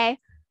loan. Okay.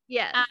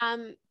 Yeah.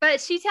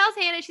 But she tells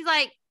Hannah, she's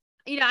like,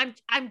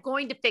 I'm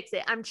going to fix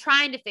it. I'm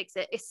trying to fix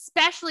it,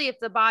 especially if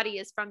the body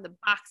is from the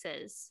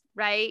boxes,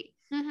 right?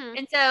 Mm-hmm.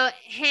 And so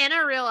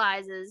Hannah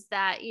realizes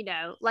that,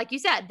 like you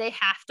said, they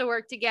have to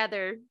work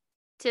together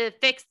to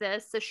fix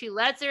this. So she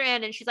lets her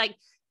in, and she's like,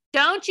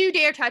 don't you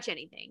dare touch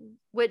anything,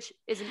 which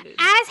is a mood.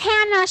 As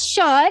Hannah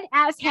should.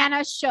 As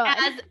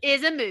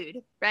is a mood,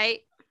 right?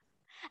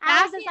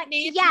 As is like,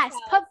 yes,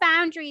 put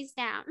boundaries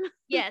down.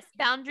 Yes,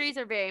 boundaries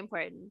are very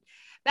important.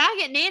 Back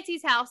at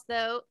Nancy's house,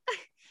 though,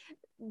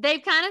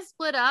 they've kind of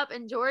split up,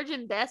 and George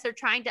and Bess are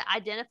trying to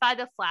identify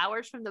the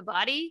flowers from the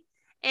body.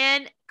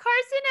 And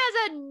Carson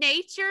has a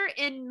Nature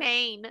in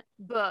Maine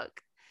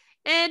book.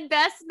 And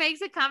Bess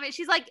makes a comment.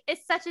 She's like,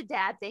 it's such a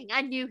dad thing.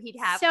 I knew he'd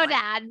have So one.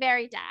 dad,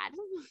 very dad.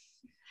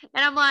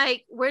 And I'm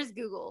like, where's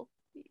Google?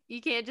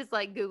 You can't just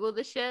like Google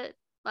the shit.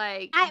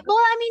 Like, I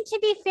mean, to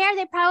be fair,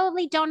 they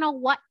probably don't know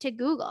what to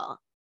Google.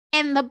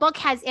 And the book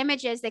has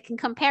images they can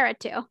compare it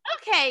to.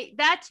 okay,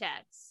 that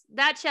checks.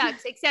 That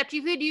checks. Except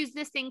you could use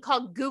this thing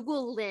called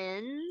Google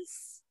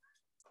Lens.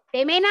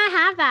 They may not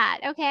have that,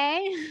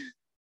 okay?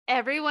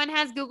 Everyone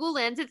has Google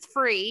Lens. It's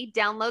free.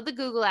 Download the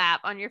Google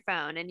app on your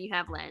phone and you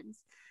have Lens.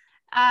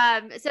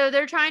 So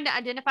they're trying to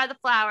identify the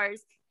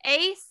flowers.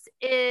 Ace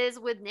is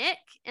with Nick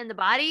in the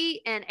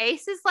body, and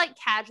Ace is like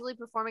casually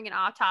performing an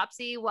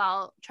autopsy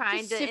while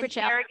trying to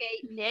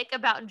interrogate Nick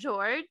about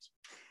George.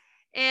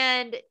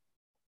 And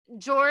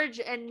George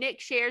and Nick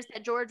shares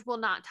that George will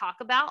not talk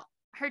about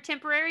her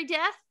temporary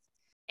death.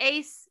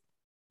 Ace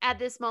at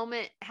this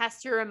moment has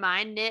to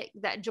remind Nick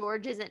that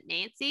George isn't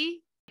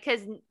Nancy,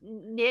 because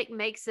Nick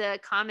makes a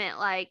comment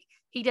like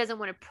he doesn't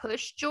want to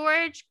push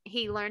George.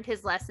 He learned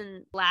his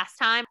lesson last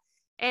time.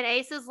 And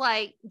Ace is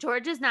like,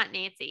 George is not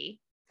Nancy.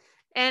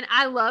 And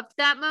I loved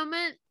that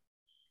moment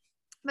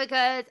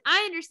because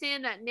I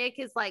understand that Nick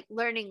is like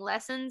learning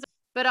lessons,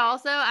 but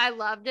also I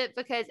loved it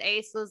because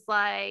Ace was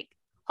like,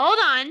 hold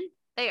on.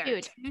 They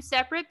are two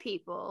separate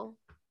people.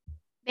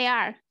 They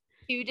are.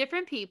 Two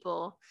different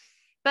people.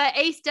 But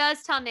Ace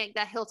does tell Nick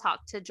that he'll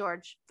talk to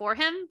George for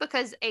him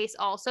because Ace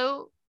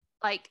also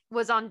like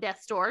was on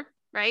death's door,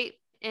 right?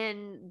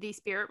 In the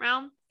spirit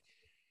realm.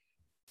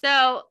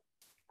 So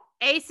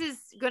Ace is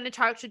going to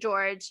talk to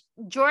George.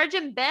 George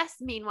and Bess,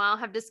 meanwhile,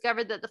 have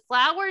discovered that the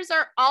flowers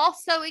are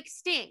also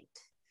extinct.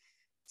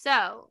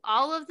 So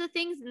all of the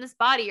things in this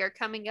body are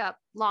coming up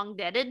long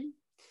deaded.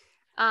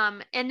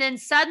 And then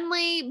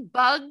suddenly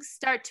bugs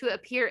start to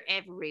appear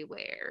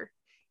everywhere.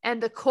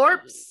 And the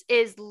corpse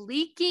is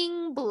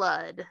leaking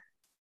blood.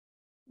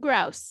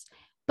 Gross.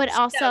 But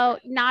also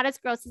not as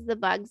gross as the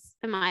bugs,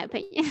 in my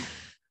opinion.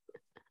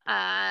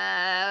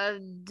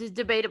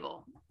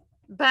 Debatable.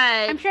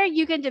 But I'm sure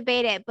you can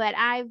debate it, but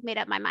I've made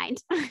up my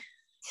mind.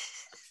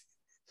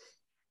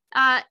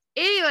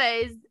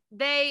 Anyways,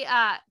 they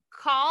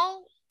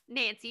call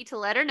Nancy to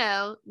let her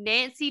know.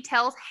 Nancy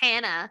tells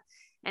Hannah,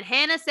 and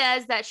Hannah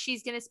says that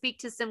she's going to speak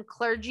to some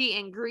clergy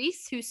in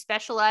Greece who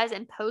specialize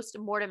in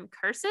post-mortem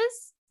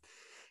curses.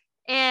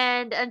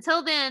 And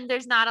until then,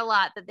 there's not a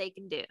lot that they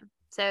can do.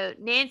 So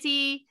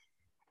Nancy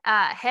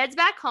heads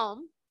back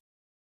home,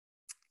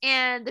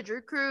 and the Drew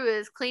crew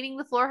is cleaning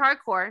the floor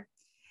hardcore.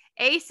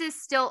 Ace is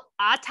still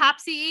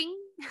autopsying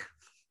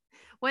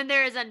when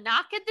there is a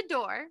knock at the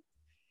door.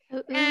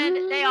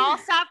 And they all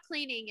stop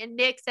cleaning, and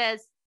Nick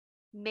says,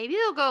 maybe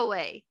they'll go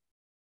away.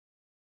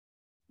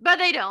 But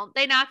they don't.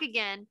 They knock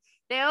again.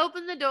 They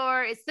open the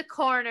door. It's the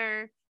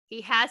coroner.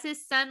 He has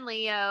his son,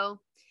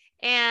 Leo,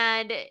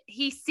 and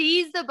he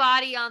sees the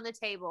body on the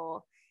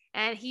table.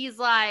 And he's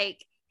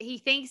like, he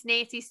thinks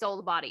Nancy stole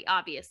the body,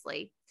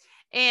 obviously.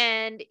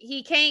 And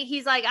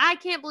he's like, I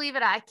can't believe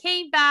it. I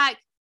came back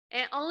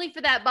and only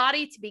for that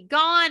body to be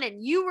gone,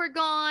 and you were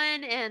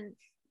gone, and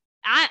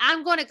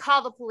I'm going to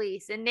call the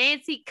police. And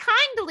Nancy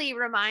kindly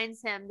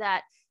reminds him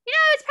that,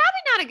 it's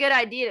probably not a good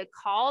idea to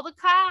call the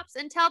cops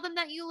and tell them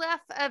that you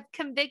left a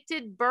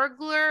convicted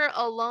burglar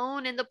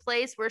alone in the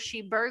place where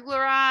she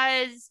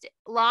burglarized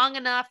long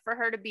enough for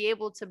her to be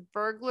able to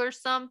burglar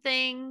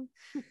something.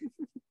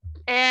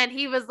 And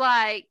he was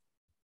like,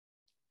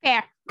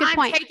 fair. Good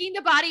point. I'm taking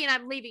the body and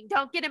I'm leaving.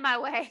 Don't get in my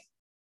way.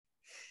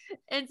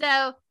 And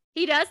so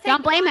he does take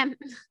Don't blame him.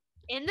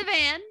 In the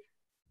van.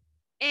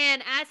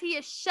 And as he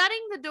is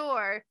shutting the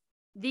door,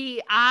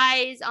 the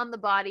eyes on the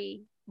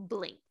body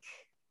blink.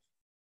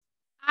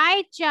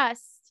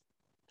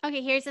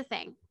 Okay, here's the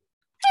thing.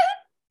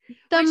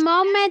 The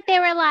moment they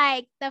were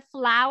like, the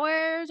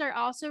flowers are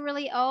also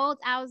really old,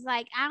 I was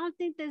like, I don't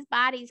think this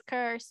body's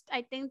cursed.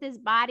 I think this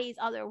body's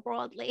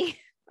otherworldly.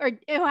 Or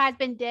it has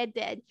been dead.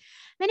 Then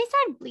he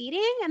started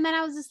bleeding, and then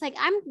I was just like,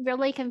 I'm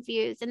really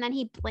confused. And then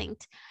he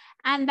blinked.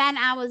 And then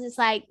I was just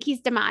like,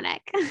 he's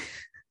demonic.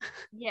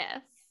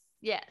 Yes.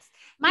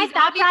 My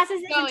thought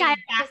process this entire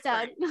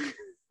episode.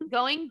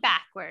 Going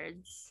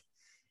backwards.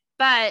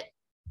 But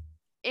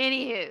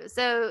anywho,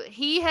 so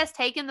he has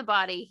taken the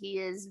body. He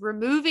is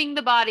removing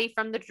the body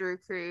from the Drew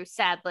crew,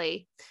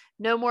 sadly.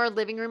 No more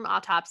living room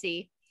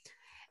autopsy.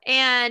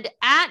 And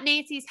at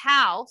Nancy's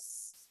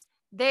house,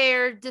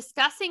 they're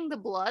discussing the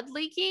blood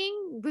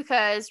leaking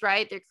because,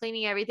 right, they're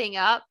cleaning everything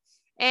up.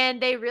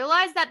 And they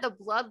realize that the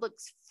blood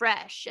looks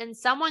fresh. And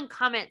someone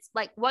comments,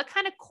 like, what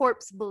kind of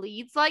corpse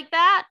bleeds like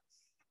that?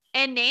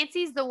 And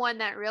Nancy's the one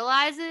that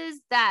realizes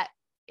that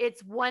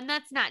it's one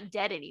that's not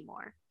dead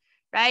anymore,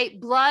 right?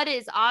 Blood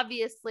is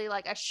obviously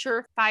like a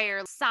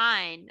surefire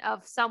sign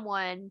of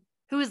someone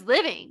who is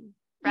living,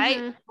 right?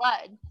 Mm-hmm.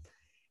 Blood.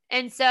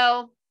 And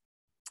so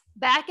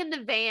back in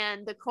the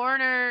van, the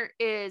coroner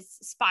is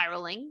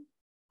spiraling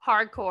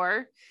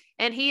hardcore,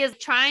 and he is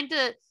trying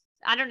to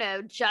I don't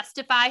know,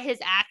 justify his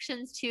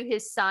actions to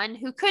his son,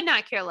 who could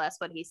not care less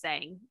what he's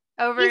saying.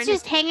 He's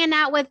just hanging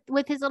out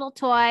with his little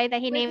toy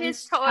that he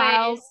names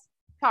Charles.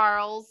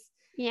 Charles.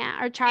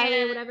 Yeah, or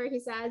Charlie, or whatever he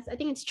says. I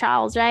think it's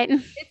Charles, right?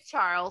 It's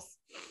Charles.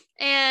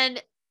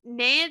 And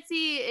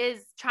Nancy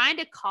is trying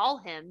to call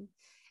him.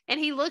 And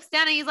he looks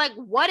down and he's like,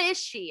 what is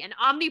she? An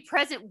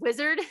omnipresent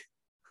wizard? And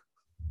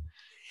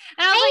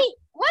I was like,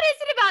 what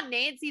is it about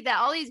Nancy that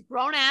all these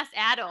grown ass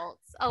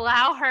adults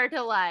allow her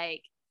to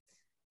like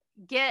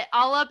get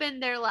all up in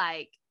their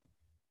like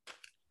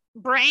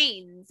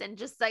brains and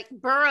just like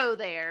burrow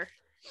there?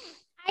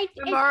 I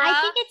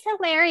think it's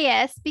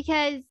hilarious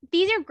because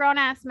these are grown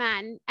ass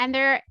men and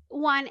they're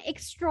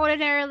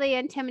extraordinarily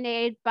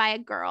intimidated by a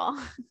girl.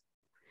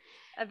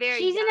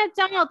 She's an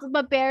adult,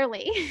 but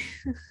barely.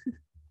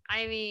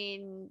 I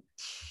mean,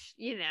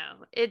 you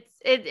know,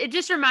 it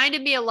just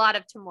reminded me a lot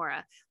of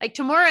Tamora. Like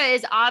Tamora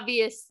is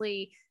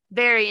obviously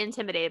very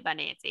intimidated by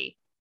Nancy.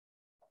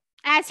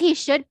 As he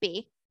should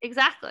be.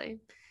 Exactly.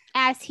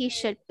 As he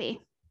should be.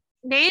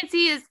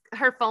 Nancy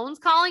her phone's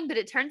calling, but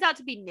it turns out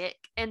to be Nick,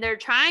 and they're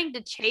trying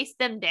to chase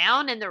them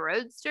down in the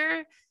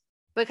roadster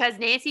because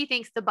Nancy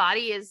thinks the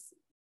body is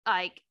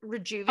like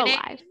rejuvenated.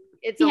 Alive.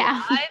 It's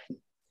alive.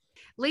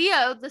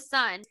 Leo, the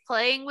son,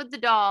 playing with the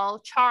doll,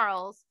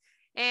 Charles,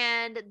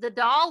 and the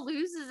doll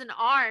loses an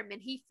arm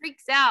and he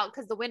freaks out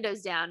because the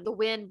window's down. The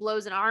wind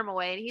blows an arm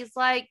away, and he's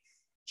like,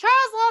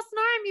 Charles lost an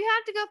arm. You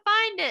have to go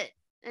find it.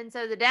 And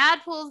so the dad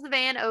pulls the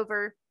van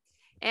over.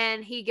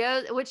 And he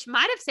goes, which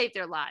might have saved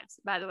their lives,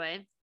 by the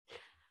way,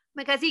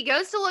 because he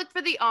goes to look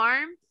for the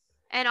arm.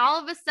 And all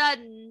of a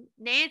sudden,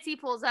 Nancy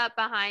pulls up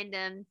behind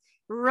him,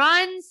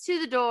 runs to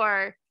the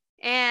door.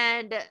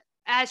 And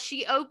as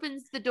she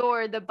opens the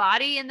door, the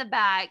body in the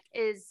back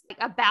is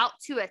about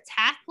to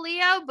attack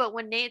Leo. But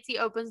when Nancy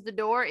opens the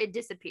door, it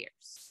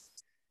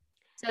disappears.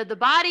 So the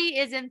body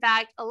is, in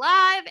fact,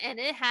 alive and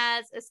it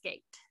has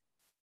escaped.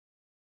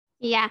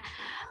 Yeah.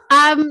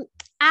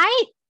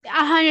 I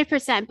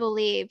 100%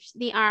 believed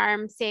the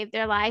arm saved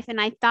their life,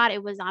 and I thought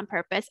it was on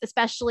purpose,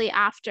 especially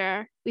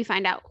after we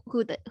find out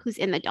who's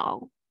in the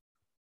doll.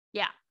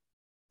 Yeah,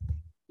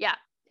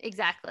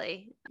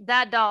 exactly.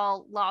 That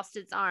doll lost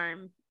its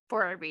arm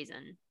for a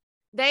reason.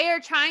 They are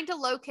trying to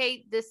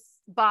locate this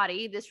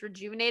body, this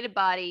rejuvenated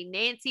body.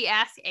 Nancy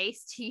asks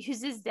Ace to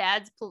use his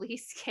dad's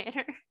police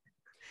scanner.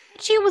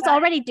 She was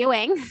already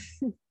doing.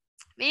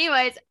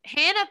 Anyways,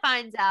 Hannah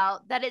finds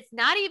out that it's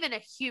not even a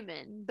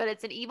human, but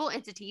it's an evil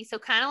entity. So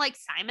kind of like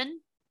Simon.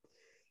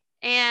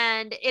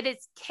 And it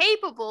is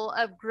capable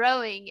of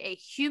growing a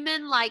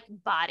human-like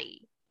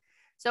body.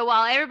 So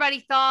while everybody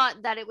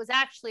thought that it was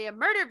actually a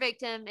murder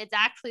victim, it's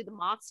actually the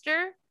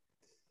monster.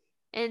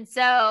 And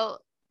so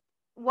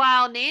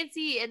while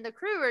Nancy and the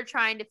crew are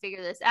trying to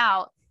figure this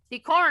out, the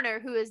coroner,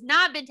 who has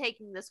not been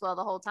taking this well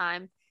the whole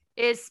time,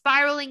 is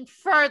spiraling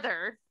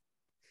further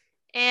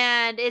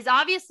and is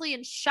obviously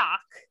in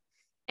shock.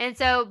 And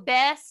so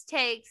Bess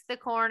takes the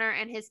coroner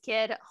and his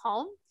kid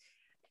home.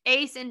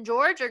 Ace and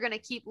George are going to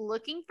keep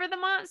looking for the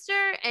monster,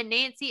 and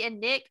Nancy and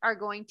Nick are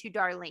going to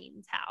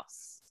Darlene's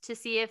house to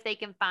see if they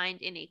can find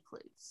any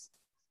clues.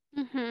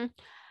 Mm-hmm.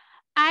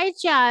 I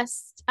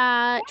just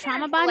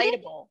trauma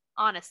bonded.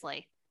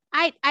 Honestly,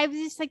 I was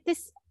just like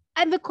this.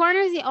 The coroner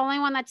is the only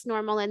one that's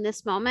normal in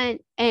this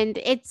moment, and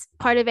it's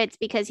part of it's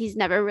because he's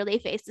never really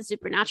faced the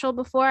supernatural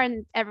before,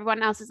 and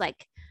everyone else is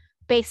like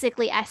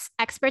basically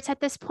experts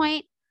at this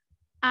point.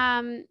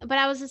 But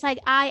I was just like,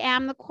 I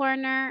am the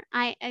coroner.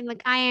 I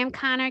am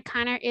Connor.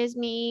 Connor is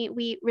me.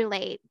 We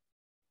relate.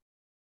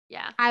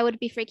 Yeah, I would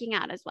be freaking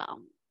out as well.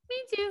 Me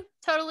too.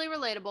 Totally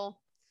relatable.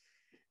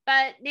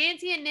 But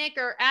Nancy and Nick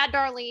are at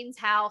Darlene's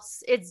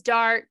house. It's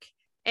dark,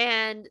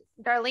 and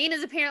Darlene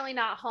is apparently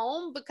not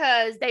home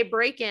because they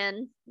break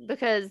in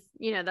because,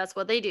 you know, that's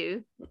what they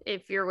do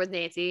if you're with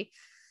Nancy.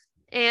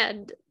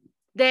 And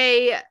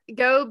they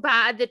go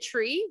by the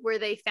tree where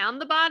they found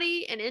the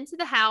body and into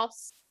the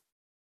house.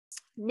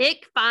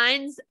 Nick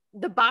finds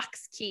the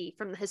box key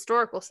from the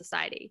Historical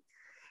Society.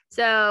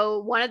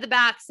 So one of the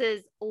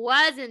boxes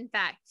was, in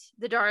fact,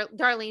 the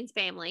Darlene's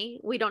family.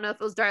 We don't know if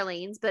it was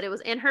Darlene's, but it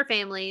was in her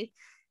family.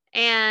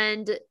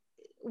 And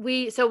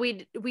we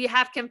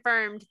have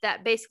confirmed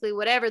that basically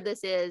whatever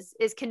this is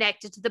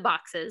connected to the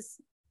boxes,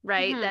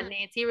 right? Mm-hmm. That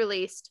Nancy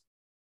released.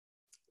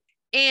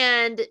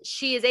 And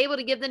she is able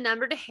to give the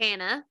number to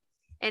Hannah.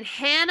 And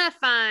Hannah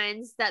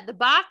finds that the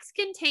box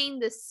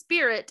contained the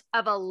spirit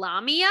of a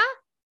Lamia,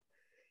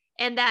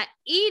 and that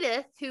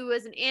Edith, who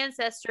was an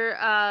ancestor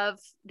of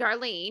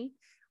Darlene,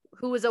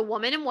 who was a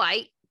woman in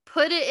white,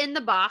 put it in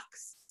the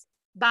box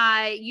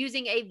by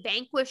using a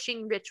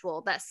vanquishing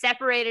ritual that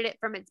separated it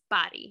from its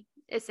body,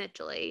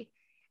 essentially.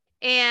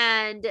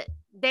 And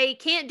they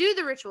can't do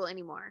the ritual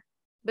anymore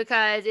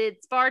because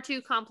it's far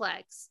too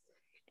complex.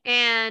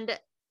 And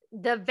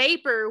the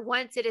vapor,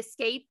 once it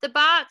escaped the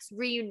box,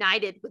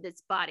 reunited with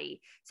its body.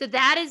 So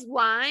that is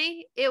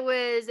why it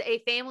was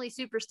a family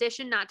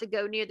superstition not to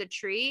go near the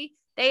tree.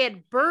 They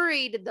had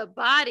buried the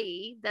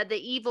body that the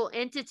evil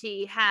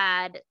entity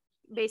had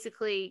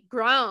basically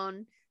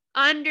grown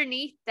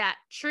underneath that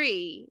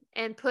tree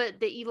and put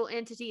the evil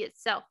entity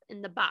itself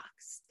in the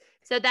box.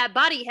 So that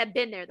body had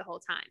been there the whole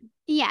time.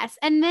 Yes.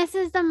 And this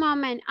is the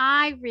moment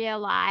I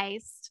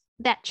realized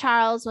that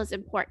Charles was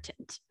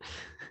important.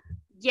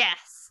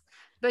 Yes.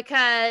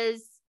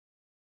 Because,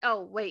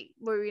 oh, wait,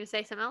 were we going to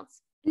say something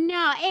else?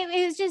 No,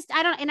 it was just,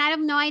 I have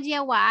no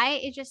idea why.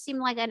 It just seemed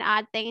like an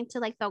odd thing to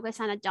like focus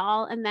on a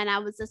doll. And then I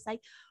was just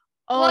like,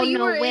 oh, well, you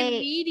no, were wait.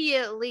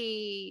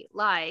 immediately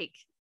like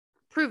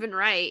proven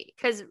right.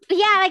 Because,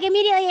 yeah, like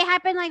immediately it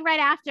happened like right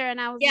after. And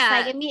I was just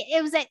yeah, like,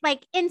 it was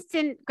like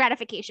instant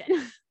gratification.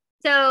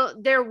 so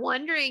they're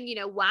wondering, you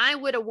know, why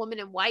would a woman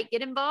in white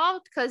get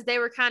involved? Because they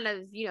were kind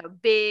of, you know,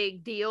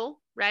 big deal,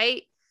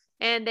 right?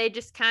 And they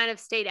just kind of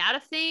stayed out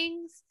of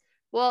things.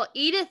 Well,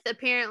 Edith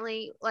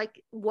apparently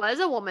like was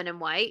a woman in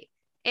white,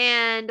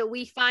 and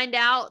we find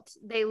out,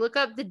 they look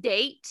up the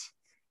date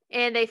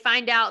and they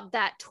find out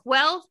that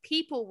 12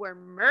 people were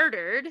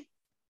murdered,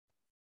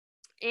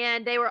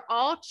 and they were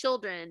all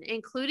children,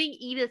 including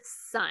Edith's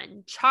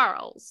son,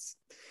 Charles.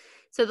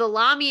 So the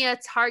Lamia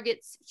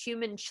targets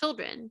human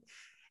children.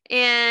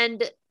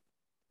 And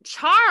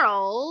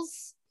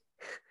Charles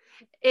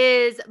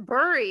is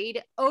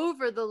buried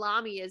over the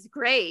Lamia's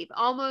grave,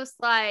 almost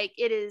like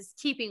it is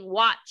keeping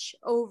watch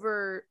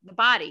over the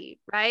body,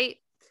 right?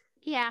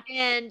 Yeah.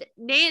 And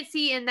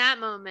Nancy, in that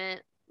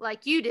moment,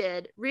 like you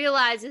did,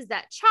 realizes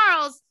that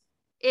Charles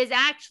is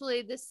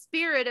actually the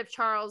spirit of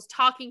Charles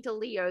talking to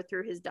Leo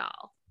through his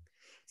doll.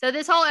 So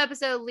this whole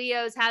episode,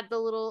 Leo's had the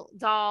little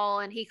doll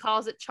and he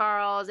calls it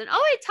Charles, and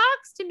oh, it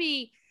talks to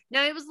me.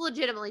 No, it was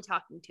legitimately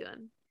talking to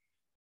him.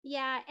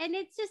 Yeah, and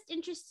it's just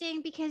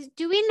interesting because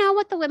do we know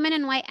what the women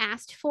in white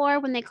asked for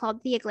when they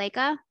called the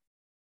Aglaika?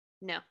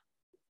 No.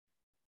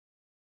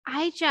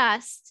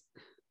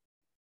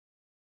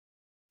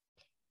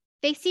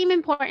 They seem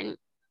important,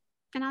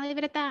 and I'll leave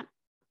it at that.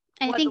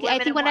 What, I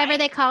think whatever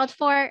they called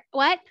for,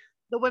 what?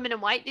 The women in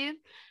white do?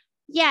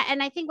 Yeah,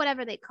 and I think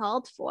whatever they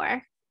called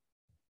for,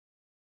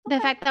 the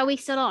fact that we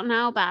still don't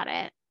know about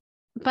it,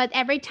 but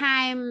every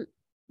time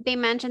they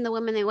mentioned the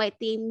women in white,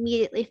 they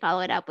immediately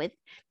followed up with,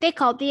 they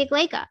called the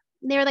Aglaika.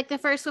 They were like the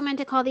first women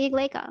to call the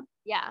Aglaika.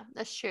 Yeah,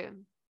 that's true.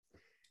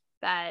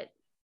 But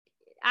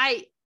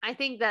I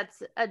think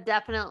that's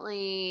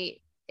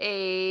definitely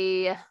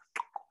a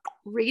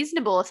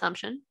reasonable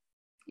assumption.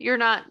 You're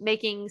not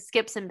making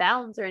skips and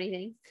bounds or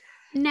anything.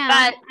 No,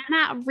 but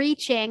I'm not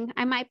reaching.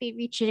 I might be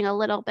reaching a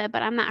little bit,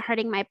 but I'm not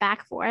hurting my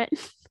back for it.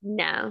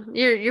 No,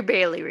 you're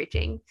barely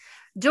reaching.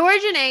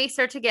 George and Ace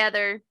are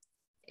together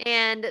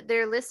and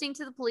they're listening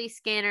to the police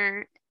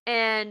scanner,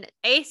 and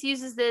Ace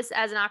uses this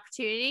as an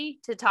opportunity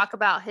to talk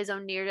about his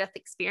own near-death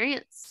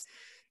experience.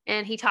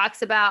 And he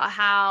talks about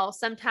how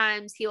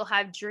sometimes he'll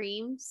have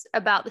dreams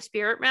about the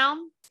spirit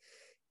realm.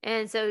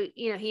 And so,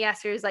 you know, he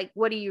asks her, he's like,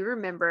 what do you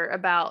remember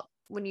about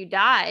when you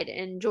died?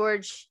 And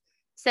George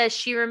says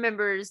she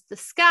remembers the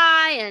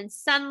sky and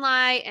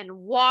sunlight and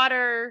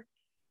water.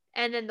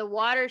 And then the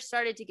water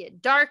started to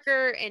get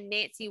darker and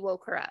Nancy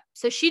woke her up.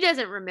 So she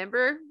doesn't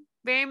remember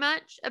very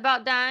much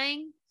about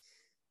dying.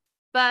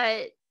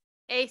 But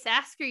Ace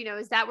asks her, you know,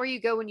 is that where you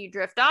go when you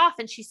drift off?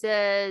 And she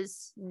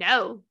says,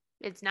 no,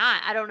 it's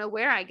not. I don't know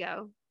where I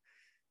go.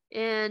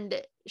 And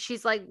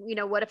she's like, you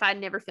know, what if I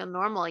never feel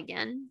normal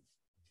again?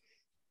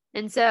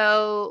 And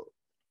so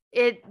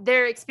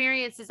their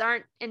experiences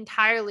aren't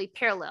entirely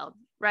paralleled,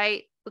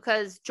 right?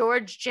 Because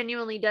George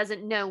genuinely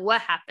doesn't know what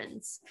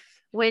happens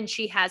when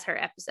she has her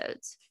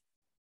episodes.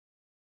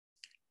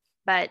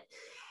 But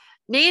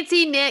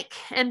Nancy, Nick,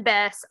 and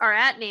Bess are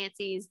at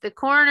Nancy's. The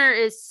coroner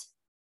is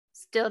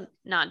still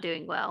not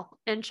doing well,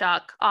 in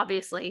shock,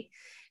 obviously.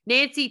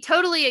 Nancy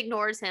totally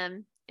ignores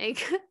him.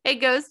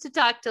 It goes to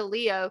talk to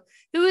Leo,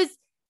 who is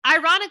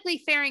ironically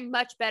faring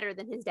much better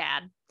than his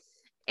dad.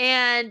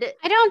 And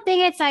I don't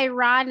think it's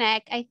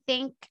ironic. I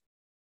think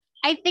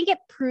it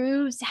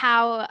proves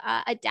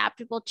how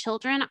adaptable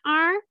children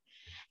are.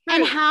 True.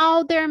 And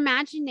how their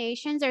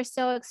imaginations are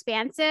so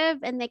expansive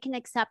and they can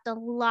accept a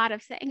lot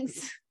of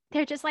things.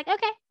 They're just like,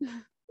 okay.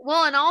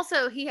 Well, and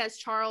also he has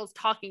Charles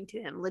talking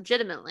to him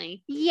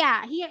legitimately.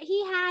 Yeah,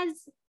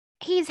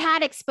 he's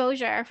had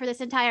exposure for this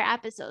entire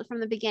episode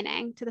from the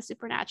beginning to the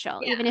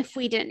supernatural, even if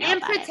we didn't know and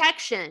about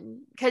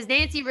protection, because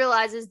Nancy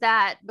realizes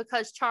that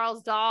because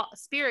Charles' doll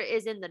spirit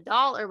is in the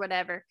doll or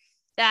whatever,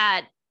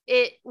 that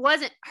it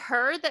wasn't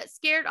her that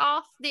scared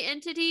off the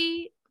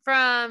entity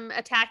from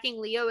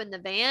attacking Leo in the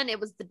van. It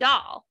was the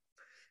doll,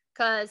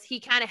 because he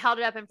kind of held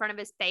it up in front of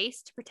his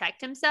face to protect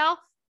himself.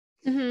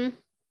 Mm-hmm.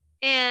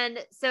 And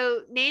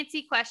so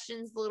Nancy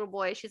questions the little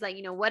boy. She's like,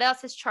 you know, what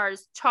else has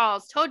Charles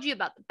told you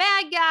about the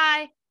bad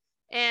guy?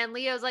 And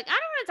Leo's like, I don't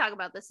want to talk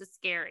about this. It's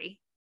scary.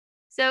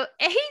 So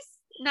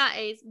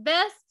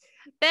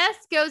Bess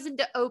goes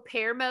into au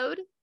pair mode.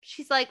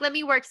 She's like, let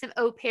me work some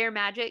au pair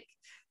magic.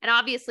 And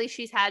obviously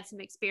she's had some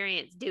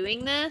experience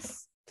doing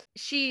this.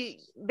 She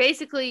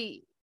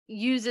basically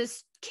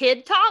uses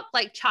kid talk,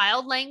 like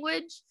child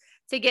language,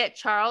 to get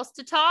Charles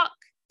to talk.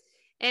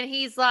 And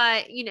he's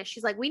like, you know,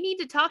 she's like, we need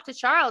to talk to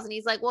Charles. And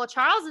he's like, well,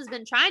 Charles has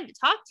been trying to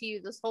talk to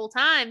you this whole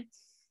time.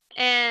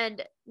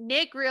 And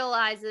Nick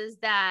realizes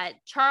that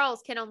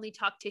Charles can only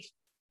talk to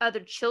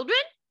other children.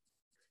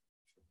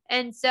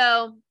 And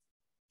so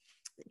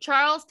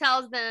Charles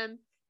tells them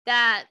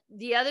that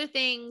the other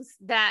things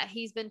that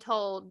he's been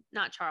told,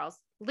 not Charles,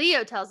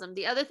 Leo tells him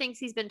the other things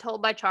he's been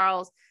told by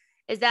Charles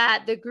is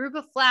that the group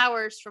of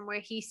flowers from where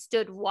he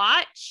stood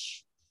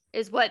watch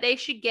is what they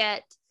should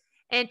get,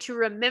 and to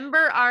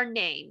remember our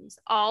names,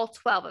 all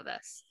 12 of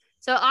us.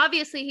 So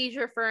obviously he's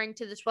referring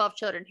to the 12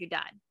 children who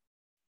died.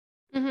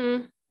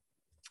 Mm-hmm.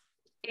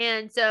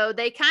 And so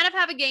they kind of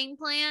have a game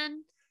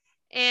plan,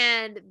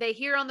 and they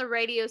hear on the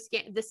radio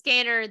the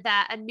scanner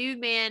that a new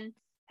man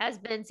has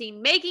been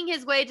seen making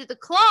his way to the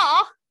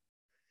Claw,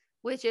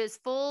 which is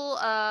full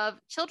of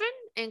children,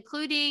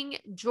 including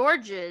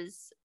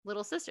George's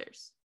little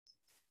sisters.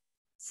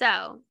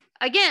 So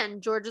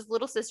again, George's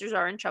little sisters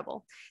are in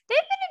trouble. They've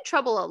been in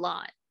trouble a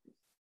lot.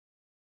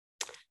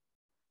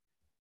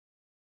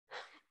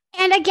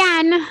 And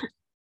again,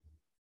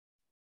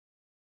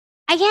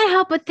 I can't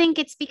help but think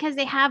it's because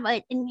they have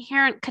an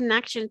inherent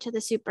connection to the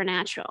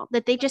supernatural,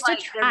 that they just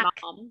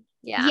attract.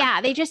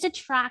 Yeah, they just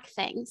attract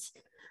things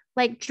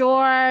like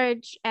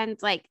George and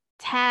like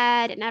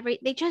Ted and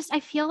I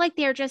feel like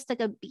they're just like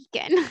a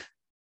beacon.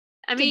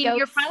 I mean,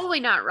 you're probably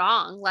not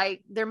wrong.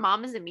 Like, their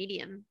mom is a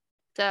medium,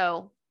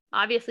 so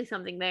obviously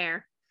something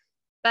there.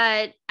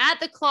 But at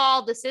the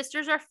Claw, the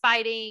sisters are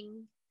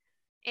fighting,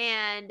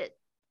 and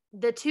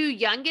the two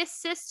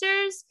youngest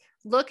sisters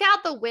look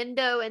out the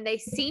window and they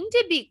seem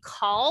to be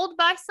called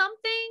by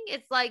something.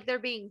 It's like they're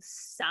being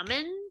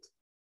summoned,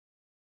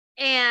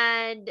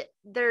 and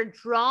they're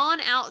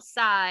drawn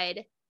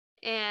outside,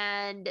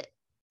 and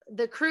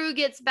the crew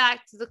gets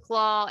back to the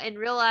Claw and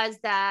realize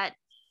that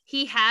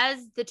he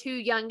has the two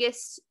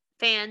youngest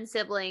fan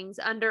siblings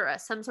under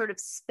some sort of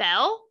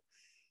spell,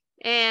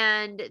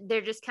 and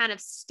they're just kind of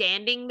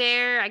standing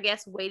there, I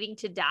guess, waiting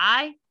to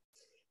die.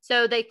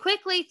 So they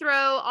quickly throw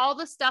all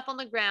the stuff on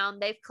the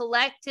ground. They've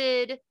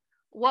collected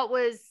what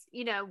was,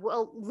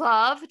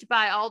 loved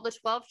by all the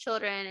 12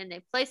 children, and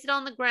they place it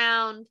on the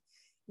ground.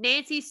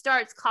 Nancy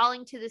starts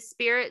calling to the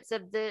spirits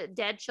of the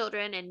dead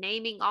children and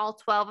naming all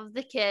 12 of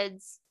the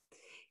kids.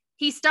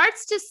 He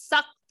starts to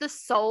suck the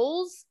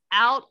souls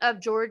out of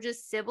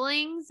George's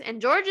siblings,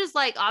 and George is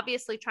like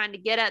obviously trying to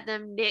get at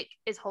them. Nick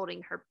is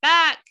holding her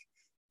back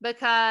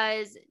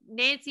because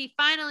Nancy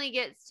finally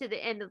gets to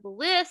the end of the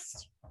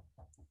list,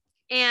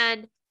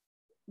 and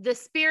the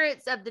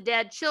spirits of the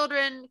dead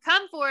children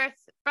come forth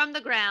from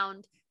the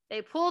ground.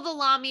 They pull the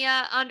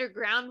Lamia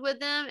underground with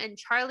them, and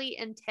Charlie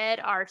and Ted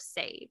are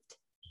saved.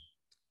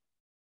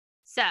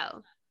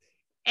 So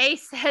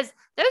Ace says,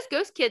 those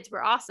ghost kids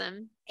were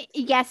awesome.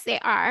 Yes, they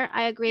are.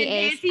 I agree, and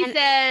Ace. Nancy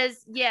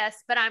says,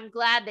 yes, but I'm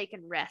glad they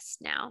can rest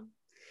now.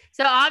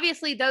 So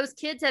obviously those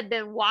kids have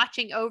been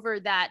watching over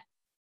that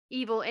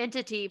evil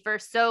entity for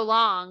so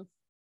long.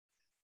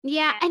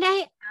 Yeah, and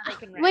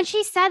when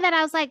she said that,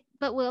 I was like,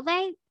 but will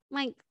they?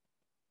 Like,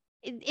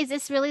 is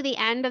this really the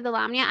end of the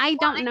Lamia? I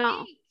don't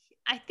know.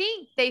 I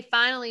think they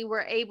finally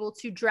were able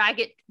to drag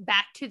it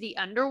back to the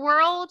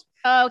underworld.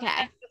 Oh, okay.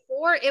 And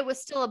before, it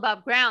was still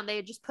above ground. They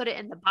had just put it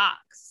in the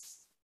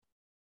box.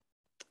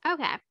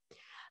 Okay.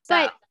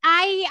 But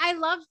I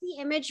love the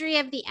imagery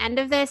of the end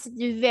of this.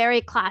 It's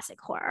very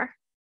classic horror.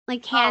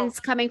 Like hands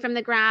coming from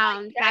the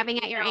ground,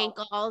 grabbing at your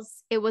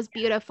ankles. It was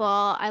beautiful.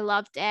 I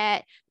loved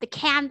it. The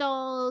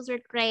candles were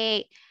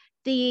great.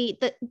 The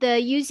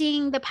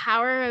using the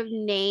power of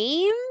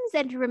names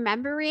and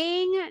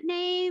remembering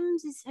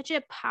names is such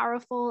a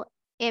powerful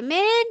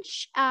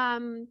image. It's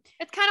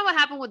kind of what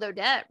happened with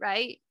Odette,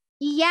 right?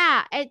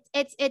 Yeah,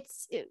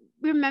 it's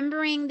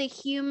remembering the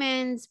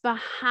humans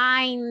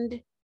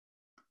behind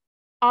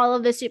all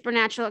of the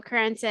supernatural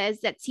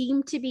occurrences that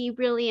seem to be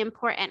really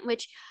important,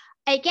 which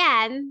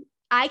again,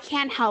 I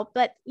can't help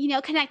but,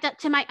 connect up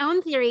to my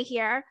own theory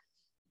here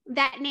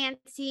that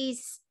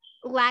Nancy's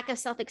lack of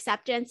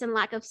self-acceptance and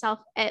lack of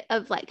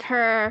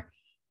her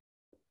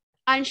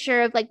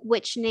unsure of like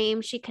which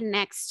name she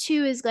connects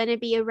to is going to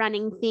be a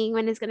running theme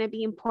and is going to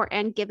be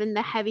important given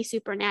the heavy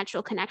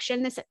supernatural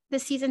connection this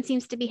season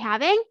seems to be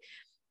having,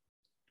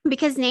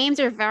 because names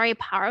are very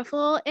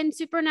powerful in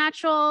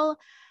supernatural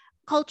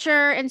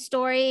culture and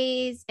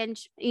stories, and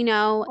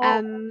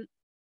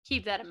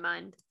keep that in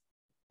mind.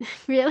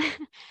 Really?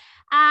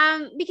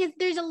 Because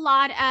there's a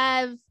lot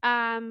of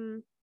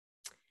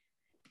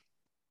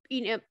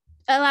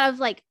a lot of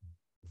like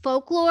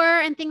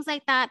folklore and things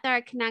like that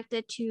are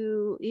connected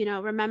to,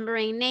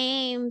 remembering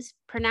names,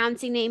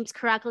 pronouncing names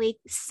correctly,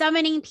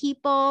 summoning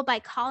people by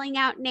calling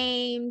out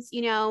names,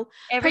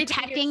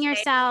 protecting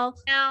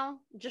yourself. Now,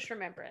 just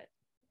remember it.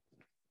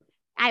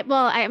 I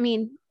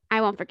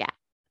won't forget.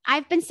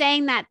 I've been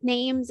saying that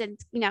names and,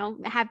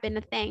 have been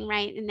a thing,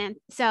 right? And then,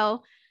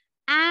 so,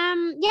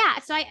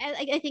 so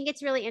I think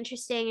it's really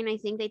interesting, and I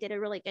think they did a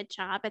really good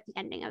job at the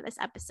ending of this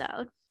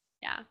episode.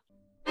 Yeah.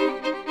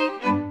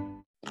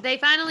 They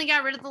finally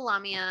got rid of the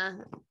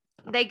Lamia.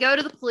 They go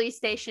to the police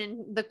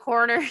station. The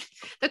coroner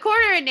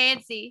and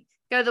Nancy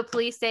go to the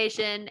police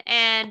station,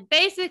 and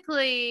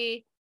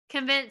basically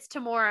convince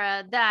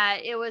Tamora that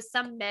it was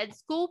some med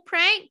school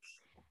prank.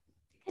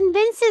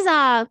 Convince is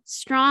a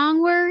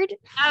strong word.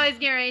 I was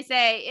going to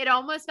say it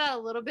almost felt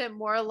a little bit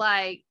more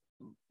like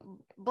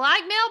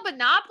blackmail, but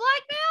not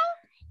blackmail.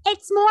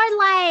 It's more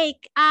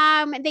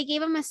like they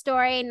gave him a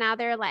story and now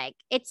they're like,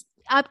 it's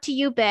up to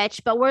you,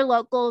 bitch, but we're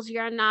locals,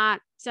 you're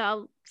not.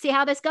 So see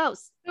how this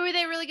goes. Who are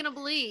they really going to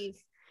believe?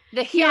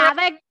 The hero of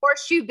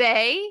Horseshoe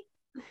Bay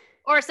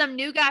or some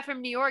new guy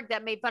from New York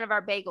that made fun of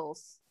our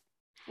bagels?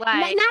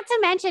 Like, not to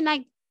mention,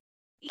 like,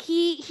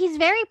 he's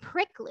very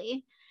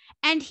prickly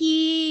and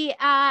he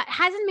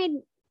hasn't made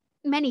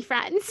many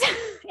friends,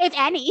 if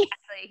any.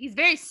 Exactly. He's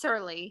very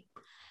surly.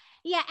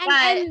 Yeah,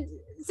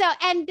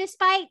 and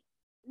despite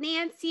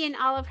Nancy and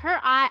all of her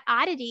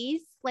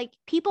oddities, like,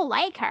 people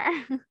like her.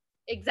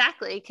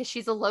 Exactly, because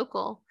she's a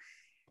local.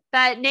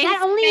 But Nancy,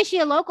 not only is she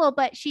a local,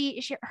 but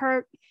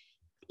her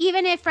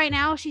even if right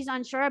now she's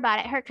unsure about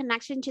it, her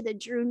connection to the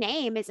Drew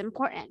name is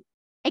important.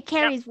 It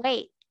carries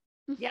weight.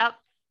 Yep.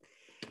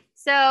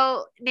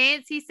 So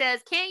Nancy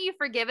says, "Can't you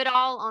forgive it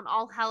all on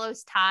All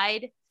Hallows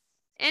Tide?"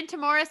 And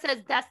Tamora says,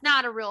 "That's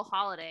not a real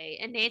holiday."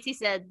 And Nancy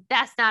said,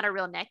 "That's not a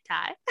real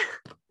necktie."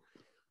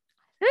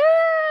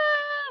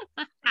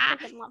 And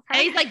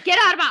he's like, "Get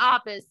out of my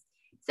office."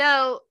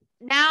 So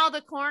now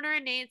the coroner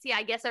and Nancy,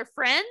 I guess, are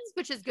friends,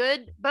 which is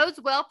good. Bodes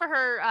well for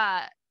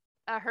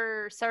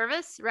her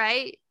service,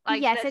 right?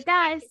 Like, yes, it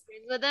does.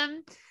 With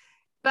him,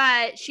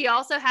 but she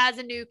also has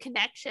a new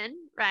connection,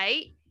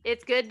 right?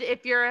 It's good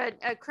if you're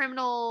a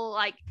criminal,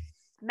 like,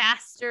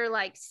 master,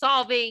 like,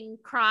 solving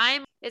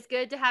crime. It's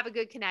good to have a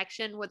good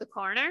connection with a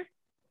coroner.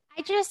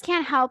 I just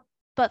can't help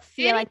but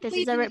feel like this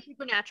is a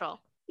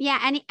supernatural. Yeah,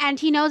 and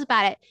he knows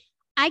about it.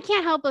 I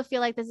can't help but feel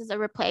like this is a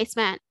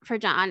replacement for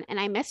John, and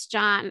I miss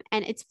John,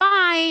 and it's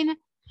fine.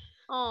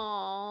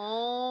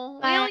 Oh,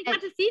 we only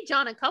got to see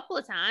John a couple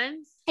of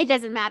times. It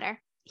doesn't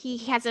matter. He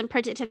hasn't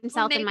printed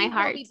himself in my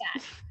heart.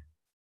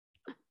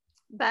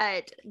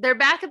 But they're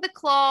back at the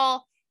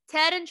Claw.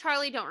 Ted and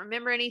Charlie don't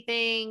remember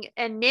anything,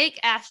 and Nick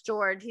asks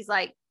George, he's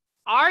like,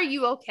 "Are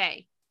you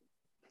okay?"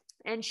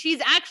 And she's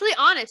actually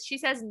honest. She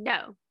says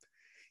no.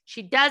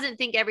 She doesn't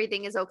think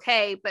everything is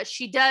okay, but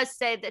she does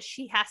say that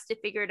she has to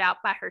figure it out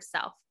by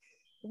herself,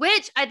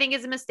 which I think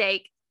is a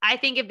mistake. I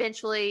think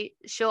eventually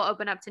she'll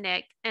open up to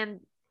Nick and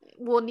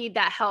we'll need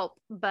that help,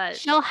 but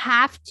she'll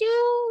have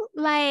to,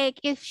 like,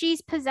 if she's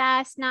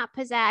possessed, not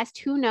possessed,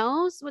 who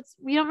knows?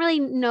 We don't really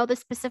know the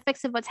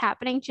specifics of what's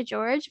happening to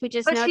George. We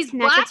just know it's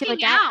connected to a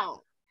death.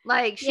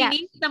 Like, she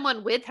needs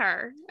someone with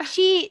her.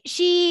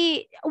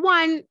 She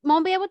one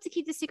won't be able to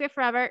keep the secret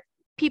forever.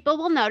 People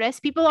will notice.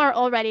 People are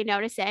already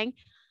noticing.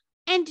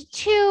 And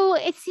two,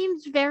 it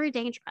seems very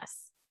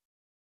dangerous.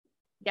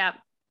 Yeah,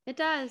 it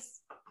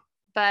does.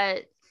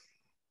 But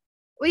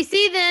we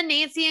see then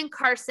Nancy and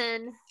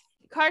Carson.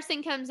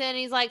 Carson comes in and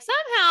he's like,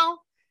 "Somehow,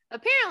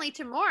 apparently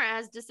Tamora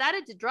has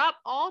decided to drop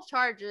all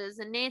charges."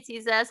 And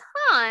Nancy says,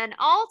 "An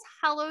All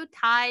Hallow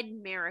Tide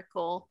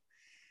miracle."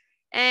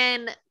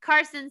 And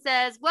Carson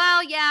says,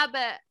 "Well, yeah,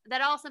 but that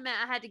also meant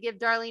I had to give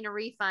Darlene a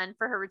refund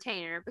for her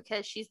retainer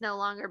because she's no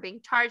longer being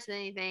charged with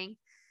anything."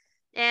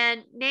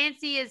 And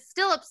Nancy is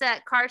still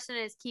upset Carson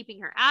is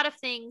keeping her out of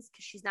things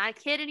because she's not a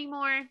kid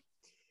anymore.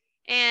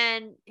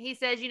 And he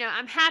says,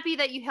 "I'm happy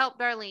that you helped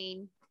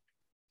Darlene.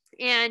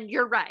 And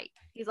you're right."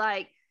 He's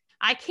like,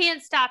 "I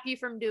can't stop you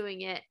from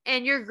doing it.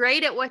 And you're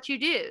great at what you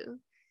do."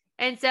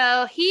 And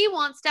so he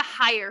wants to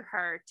hire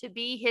her to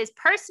be his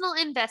personal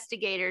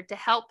investigator to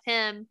help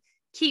him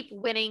keep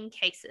winning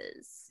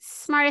cases.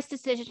 Smartest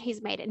decision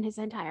he's made in his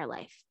entire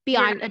life,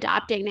 beyond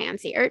adopting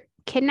Nancy or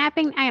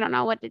kidnapping. I don't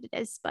know what it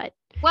is, but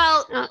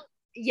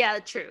yeah,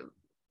 true.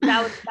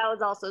 That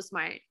was also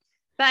smart.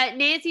 But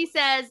Nancy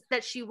says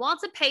that she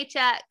wants a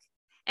paycheck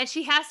and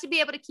she has to be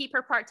able to keep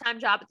her part-time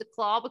job at the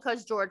Claw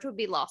because George would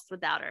be lost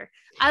without her.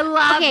 I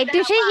love Okay,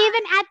 do she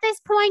even at this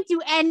point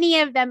do any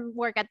of them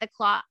work at the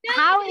Claw? No,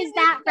 how is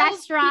that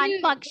restaurant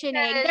functioning?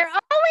 They're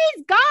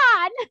always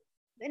gone.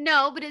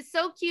 No, but it's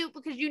so cute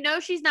because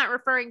she's not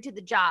referring to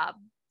the job.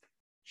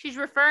 She's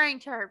referring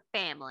to her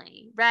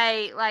family,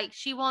 right? Like,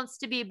 she wants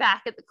to be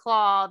back at the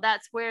Claw.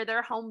 That's where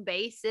their home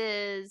base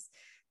is.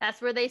 That's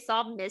where they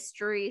solve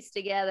mysteries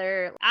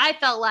together. I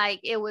felt like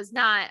it was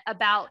not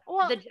about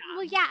the job.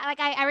 Well, yeah, like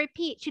I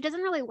repeat, she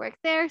doesn't really work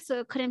there, so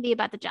it couldn't be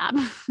about the job.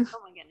 Oh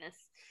my goodness.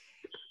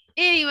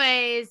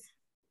 Anyways,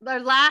 the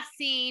last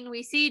scene,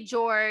 we see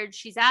George.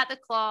 She's at the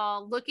Claw,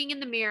 looking in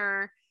the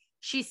mirror.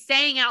 She's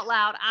saying out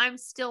loud, "I'm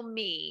still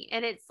me."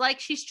 And it's like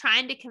she's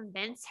trying to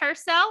convince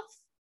herself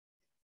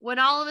when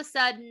all of a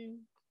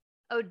sudden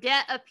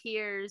Odette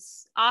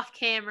appears off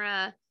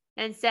camera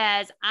and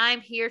says, "I'm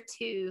here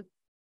too."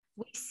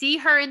 We see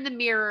her in the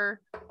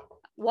mirror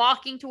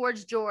walking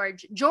towards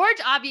George. George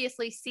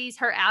obviously sees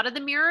her out of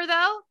the mirror,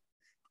 though,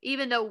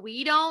 even though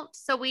we don't.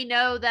 So we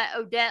know that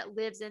Odette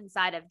lives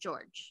inside of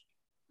George,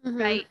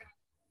 right?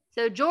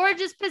 So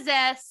George is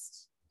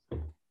possessed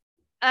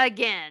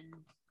again.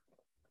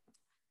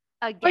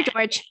 Poor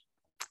George.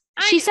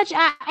 She's such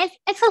a,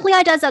 it's like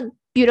Leah does a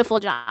beautiful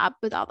job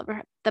with all of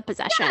her the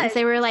possessions. Yeah,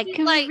 they were like,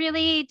 can like, we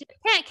really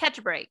can't catch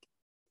a break.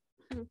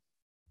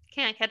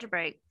 Can't catch a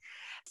break.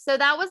 So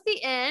that was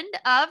the end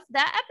of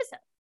that episode.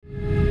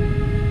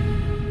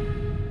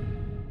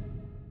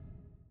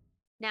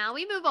 Now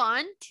we move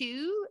on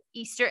to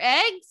Easter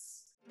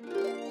eggs.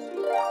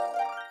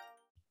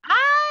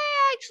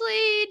 I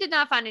actually did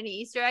not find any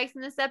Easter eggs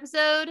in this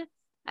episode.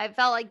 I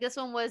felt like this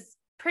one was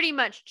pretty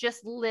much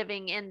just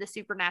living in the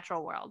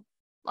supernatural world.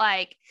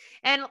 Like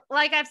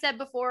I've said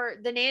before,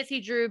 the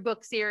Nancy Drew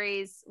book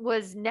series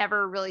was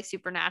never really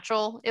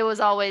supernatural. It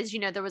was always,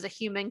 there was a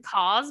human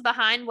cause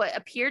behind what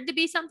appeared to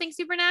be something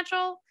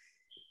supernatural.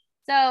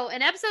 So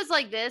in episodes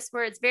like this,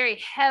 where it's very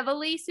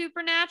heavily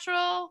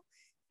supernatural,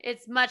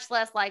 it's much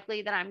less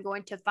likely that I'm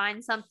going to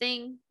find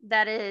something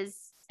that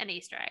is an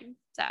Easter egg.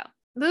 So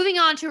moving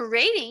on to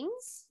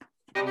ratings.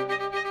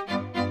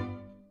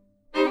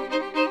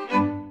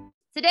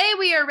 Today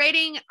we are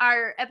rating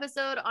our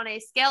episode on a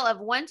scale of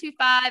 1 to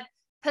 5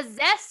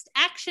 possessed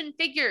action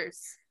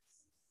figures.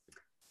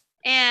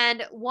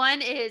 And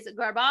 1 is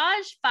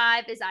garbage,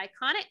 5 is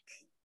iconic.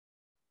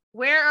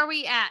 Where are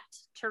we at,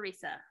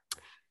 Teresa?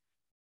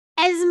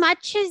 As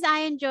much as I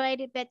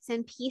enjoyed bits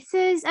and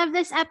pieces of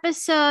this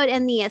episode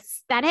and the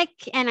aesthetic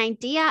and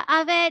idea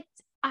of it,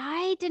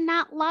 I did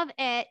not love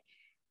it.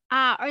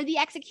 Or the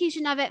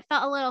execution of it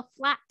felt a little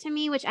flat to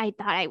me, which I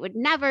thought I would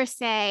never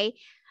say.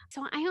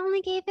 So I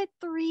only gave it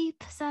 3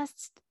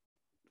 possessed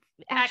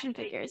action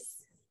figures.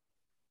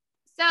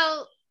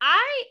 So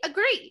I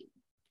agree.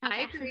 Okay. I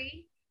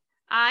agree.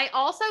 I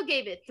also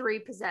gave it 3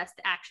 possessed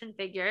action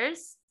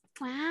figures.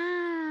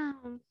 Wow.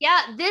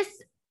 Yeah,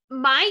 this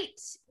might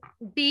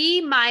be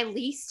my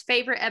least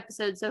favorite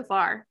episode so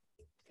far.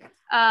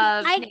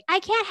 I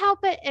can't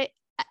help it.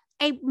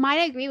 I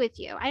might agree with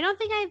you. I don't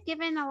think I've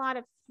given a lot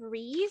of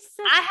 3s.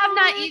 I have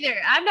not either.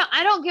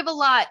 I don't give a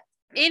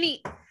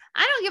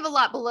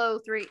lot below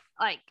 3,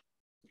 like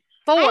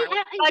 4.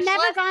 I've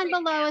never gone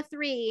below a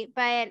 3,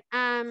 but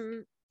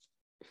I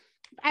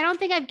don't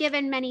think I've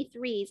given many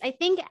 3s. I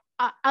think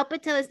up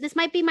until this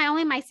might be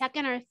my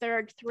second or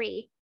third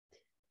 3.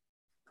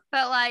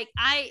 But like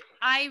I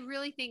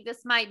really think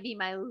this might be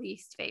my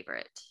least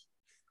favorite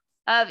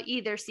of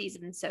either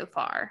season so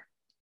far.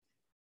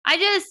 I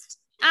just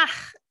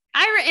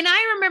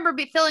I remember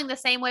feeling the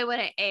same way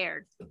when it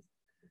aired.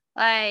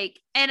 Like,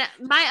 and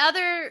my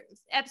other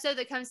episode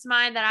that comes to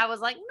mind that I was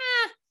like,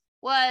 meh,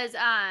 was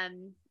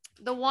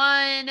the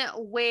one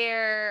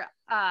where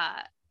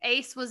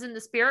Ace was in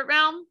the spirit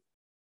realm.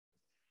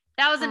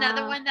 That was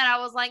another one that I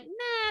was like,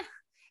 meh,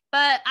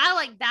 but I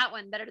like that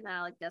one better than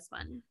I like this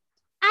one.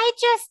 I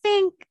just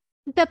think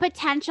the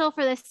potential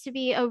for this to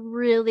be a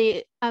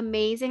really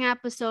amazing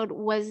episode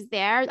was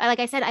there.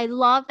 Like I said, I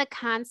love the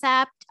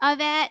concept of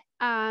it.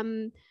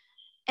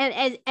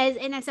 And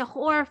as a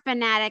horror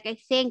fanatic, I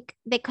think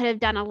they could have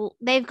done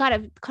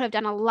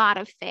a lot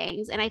of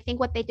things. And I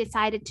think what they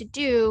decided to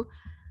do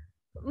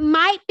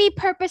might be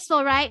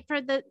purposeful, right,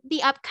 for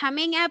the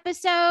upcoming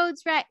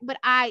episodes, right? But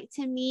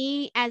to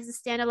me, as a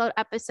standalone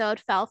episode,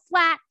 fell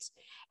flat,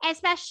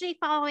 especially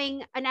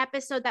following an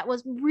episode that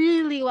was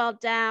really well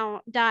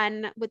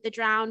done with the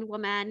drowned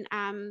woman.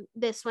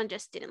 This one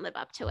just didn't live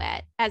up to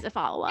it as a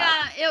follow-up.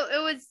 Yeah,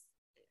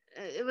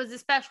 it was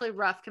especially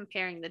rough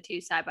comparing the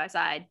two side by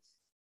side.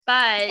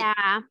 But yeah.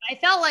 I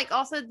felt like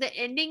also the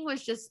ending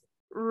was just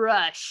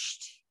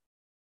rushed.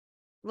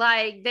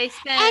 Like they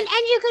spent and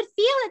you could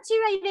feel it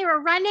too, right? They were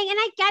running, and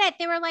I get it.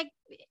 They were like,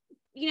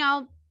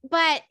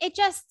 but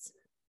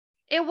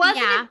it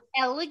wasn't as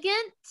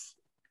elegant,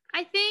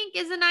 I think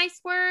is a nice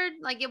word.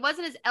 Like it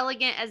wasn't as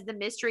elegant as the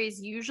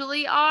mysteries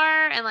usually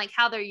are, and like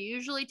how they're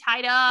usually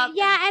tied up.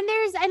 Yeah,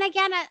 and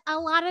again, a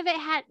lot of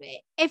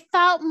it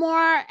felt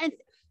more. And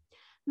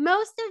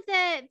most of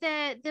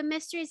the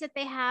mysteries that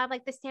they have,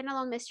 like the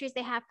standalone mysteries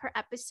they have per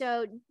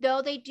episode,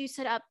 though they do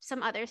set up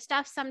some other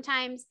stuff,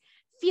 sometimes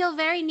feel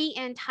very neat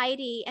and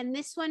tidy. And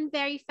this one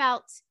very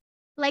felt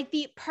like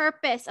the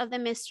purpose of the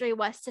mystery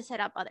was to set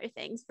up other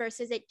things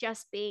versus it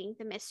just being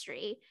the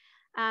mystery.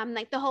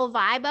 Like the whole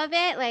vibe of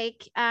it,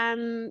 like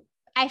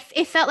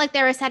it felt like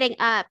they were setting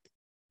up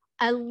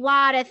a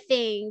lot of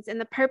things, and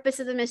the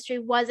purpose of the mystery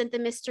wasn't the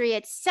mystery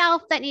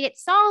itself that needed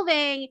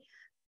solving,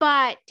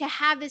 but to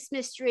have this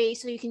mystery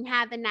so you can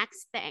have the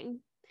next thing.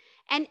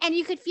 And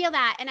you could feel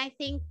that. And I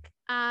think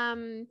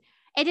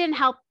it didn't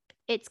help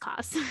its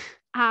cause.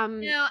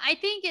 I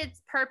think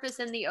its purpose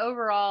in the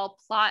overall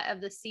plot of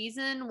the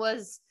season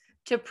was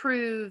to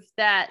prove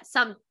that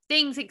some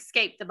things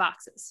escaped the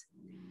boxes.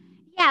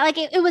 Yeah, like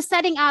it was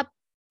setting up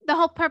the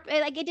whole purpose.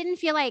 Like it didn't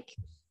feel like,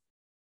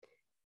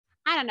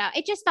 I don't know,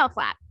 it just fell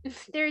flat.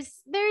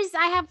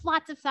 I have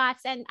lots of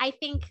thoughts, and I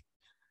think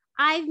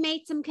I've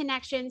made some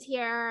connections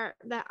here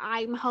that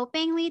I'm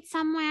hoping lead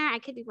somewhere. I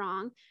could be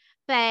wrong,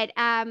 but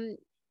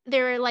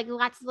there were like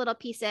lots of little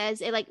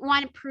pieces. It like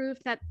one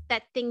proved that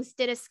things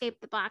did escape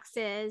the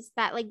boxes,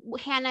 that like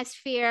Hannah's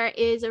fear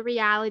is a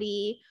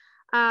reality.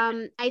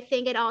 I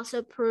think it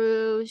also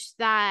proves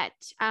that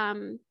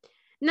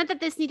not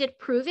that this needed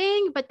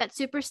proving, but that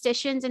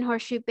superstitions in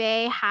Horseshoe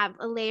Bay have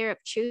a layer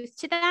of truth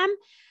to them.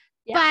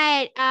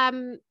 But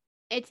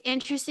it's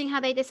interesting how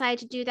they decide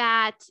to do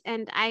that.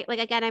 And I like,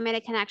 again, I made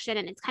a connection,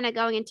 and it's kind of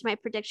going into my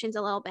predictions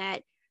a little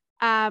bit.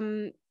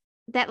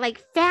 That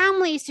like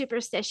family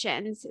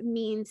superstitions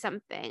mean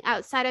something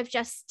outside of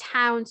just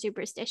town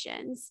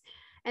superstitions,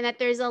 and that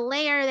there's a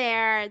layer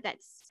there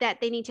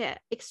that they need to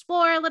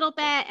explore a little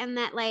bit, and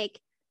that like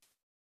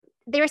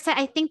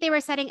I think they were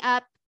setting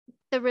up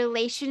the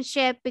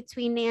relationship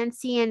between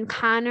Nancy and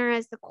Connor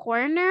as the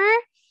coroner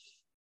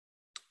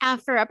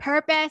for a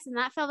purpose, and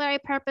that felt very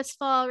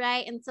purposeful,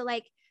 right? And so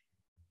like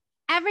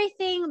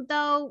everything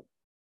though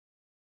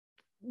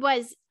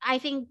I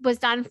think was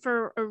done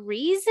for a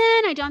reason.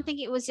 I don't think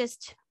it was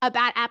just a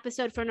bad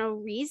episode for no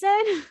reason.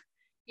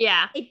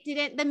 Yeah. It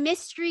didn't, the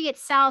mystery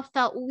itself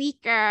felt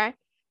weaker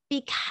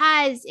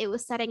because it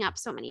was setting up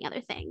so many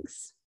other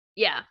things.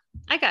 Yeah,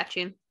 I got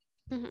you.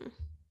 Mm-hmm.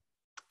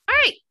 All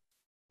right.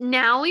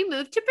 Now we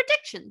move to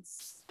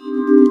predictions.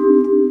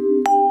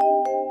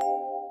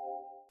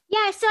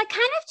 Yeah, so I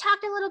kind of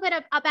talked a little bit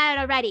about it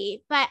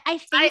already, but I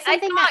think I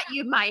thought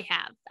you might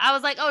have. I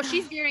was like, oh,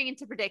 she's veering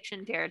into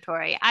prediction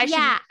territory.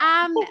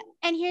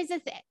 And here's the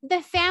thing.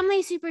 The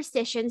family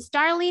superstitions.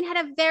 Darlene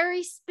had a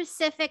very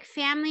specific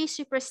family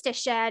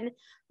superstition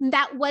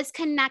that was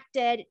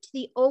connected to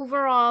the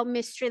overall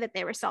mystery that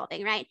they were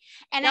solving, right?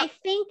 And I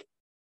think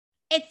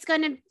that's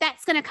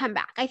gonna come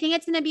back. I think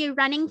it's gonna be a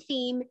running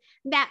theme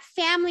that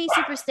family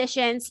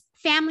superstitions,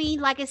 family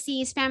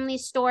legacies, family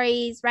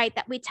stories, right,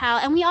 that we tell,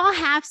 and we all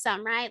have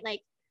some, right?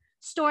 Like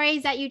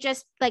stories that you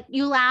just like,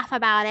 you laugh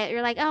about it.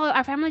 You're like, oh,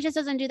 our family just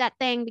doesn't do that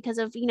thing because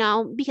of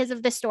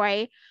this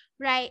story,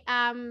 right?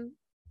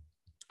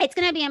 It's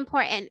gonna be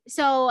important.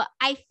 So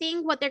I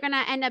think what they're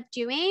gonna end up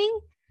doing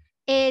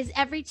is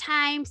every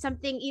time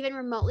something even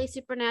remotely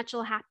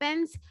supernatural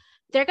happens,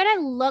 they're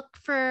gonna look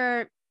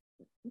for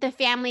the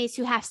families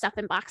who have stuff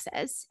in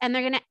boxes, and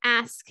they're going to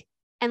ask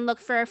and look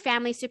for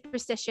family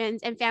superstitions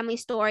and family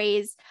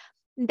stories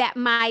that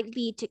might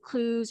lead to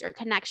clues or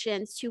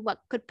connections to what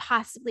could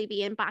possibly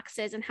be in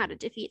boxes and how to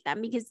defeat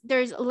them, because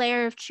there's a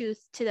layer of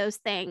truth to those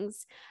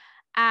things.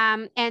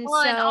 And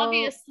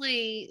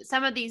obviously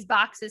some of these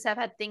boxes have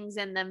had things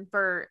in them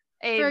for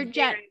a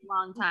very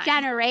long time,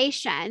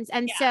 generations.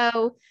 And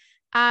so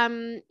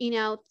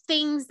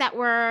things that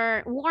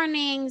were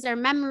warnings or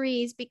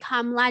memories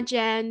become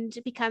legend,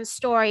 become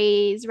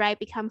stories, right?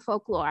 Become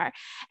folklore.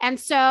 And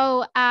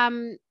so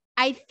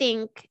I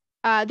think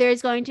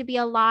there's going to be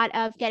a lot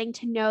of getting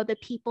to know the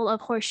people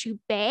of Horseshoe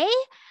Bay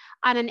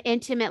on an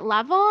intimate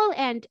level,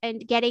 and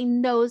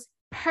getting those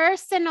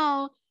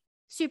personal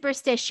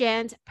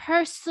superstitions,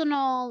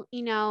 personal,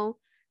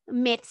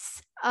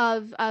 myths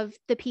of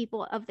the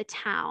people of the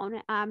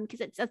town, because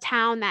it's a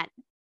town that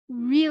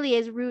really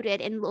is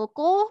rooted in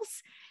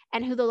locals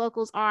and who the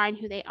locals are and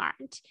who they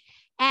aren't.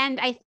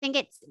 And I think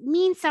it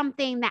means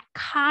something that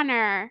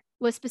Connor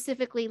was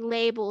specifically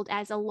labeled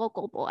as a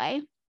local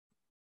boy,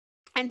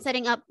 and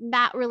setting up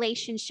that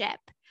relationship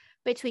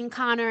between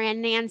Connor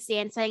and Nancy,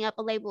 and setting up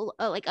a label,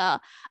 like a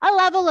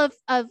level of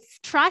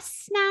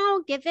trust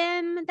now,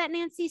 given that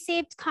Nancy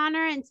saved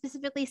Connor and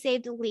specifically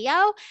saved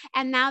Leo.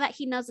 And now that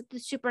he knows that the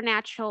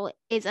supernatural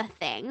is a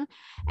thing.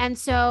 And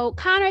so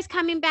Connor's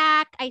coming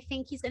back. I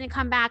think he's going to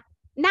come back,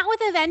 not with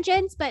a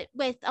vengeance, but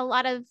with a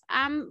lot of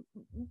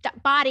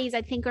bodies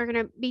I think are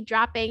going to be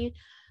dropping,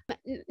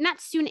 not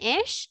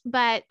soon-ish,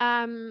 but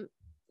around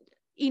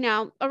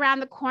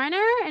the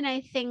corner. And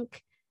I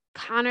think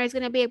Connor is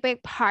going to be a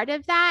big part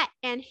of that,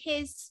 and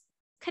his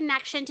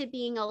connection to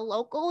being a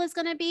local is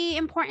going to be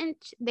important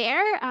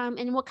there,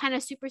 and what kind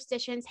of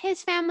superstitions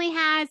his family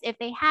has, if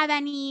they have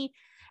any,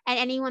 and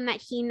anyone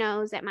that he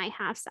knows that might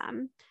have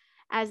some,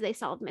 as they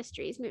solve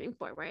mysteries moving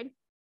forward.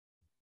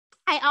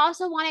 I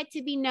also want it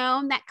to be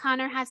known that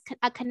Connor has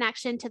a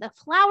connection to the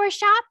flower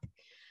shop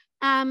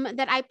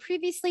that I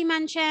previously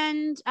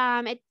mentioned.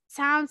 It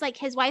sounds like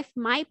his wife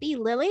might be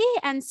Lily,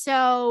 and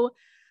so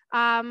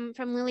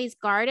from Lily's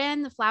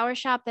Garden, the flower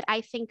shop, that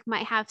I think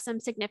might have some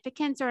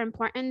significance or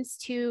importance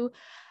to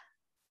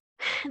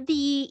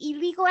the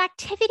illegal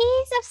activities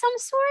of some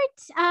sort,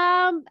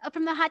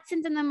 from the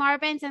Hudsons and the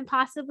Marvins and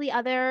possibly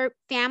other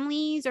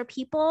families or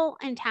people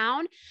in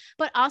town.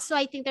 But also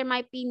I think there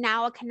might be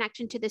now a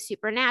connection to the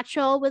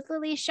supernatural with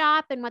Lily's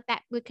shop, and what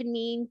that could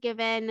mean,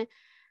 given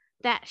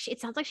that it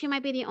sounds like she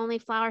might be the only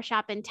flower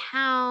shop in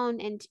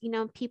town, and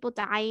people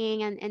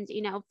dying,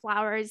 and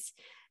flowers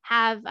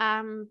have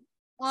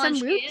some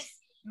she roots. is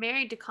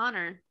married to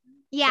Connor.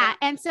 Yeah.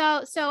 And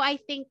so I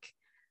think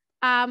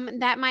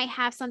that might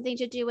have something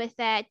to do with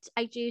it.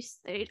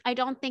 I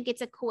don't think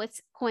it's a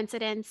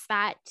coincidence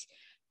that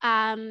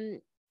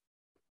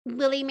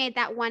Lily made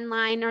that one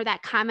line or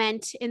that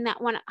comment in that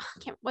one.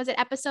 Was it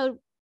episode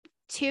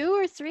 2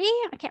 or 3?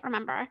 I can't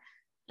remember.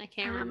 I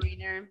can't remember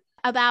either.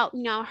 About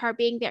her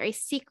being very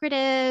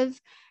secretive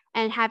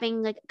and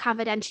having like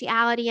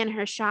confidentiality in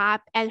her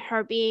shop, and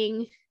her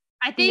being,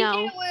 I think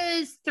it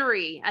was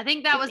 3. I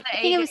think that was the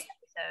AJ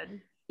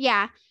episode.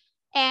 Yeah.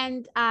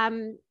 And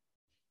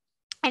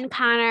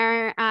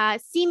Connor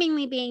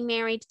seemingly being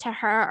married to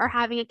her, or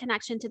having a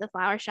connection to the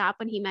flower shop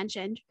when he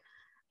mentioned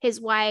his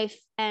wife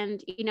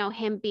and,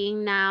 him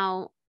being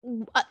now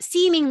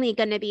seemingly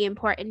going to be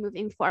important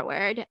moving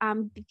forward,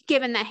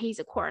 given that he's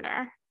a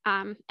coroner,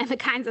 and the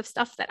kinds of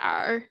stuff that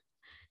our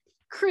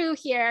crew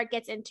here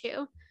gets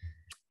into.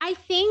 I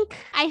think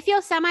I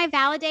feel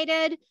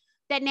semi-validated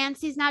that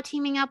Nancy's now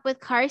teaming up with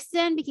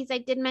Carson, because I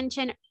did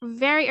mention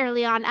very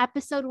early on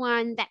episode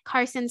 1 that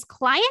Carson's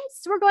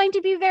clients were going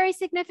to be very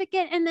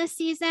significant in this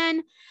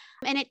season.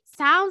 And it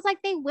sounds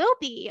like they will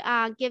be,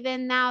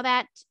 given now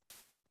that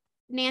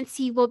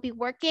Nancy will be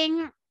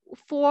working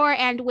for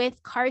and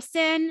with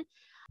Carson,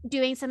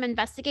 doing some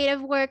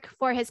investigative work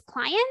for his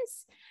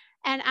clients.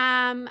 And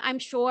I'm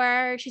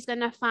sure she's going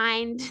to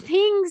find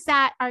things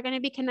that are going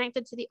to be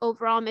connected to the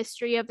overall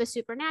mystery of the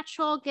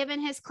supernatural, given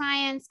his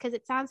clients, because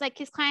it sounds like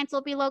his clients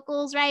will be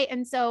locals, right?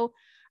 And so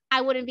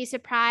I wouldn't be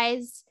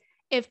surprised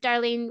if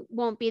Darlene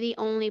won't be the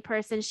only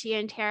person she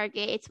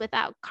interrogates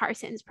without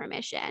Carson's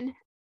permission.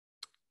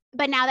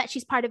 But now that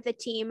she's part of the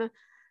team,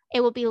 it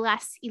will be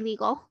less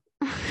illegal.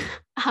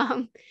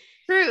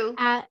 True.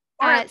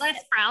 Or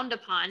less frowned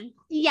upon.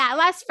 Yeah,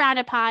 less frowned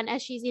upon,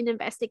 as she's an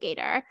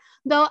investigator.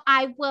 Though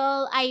I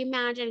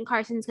imagine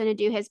Carson's going to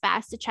do his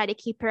best to try to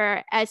keep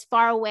her as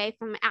far away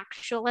from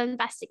actual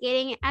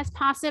investigating as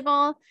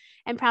possible,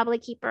 and probably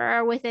keep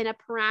her within a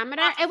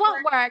parameter. It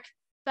won't work,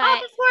 but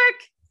Office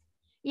work.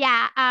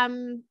 Yeah.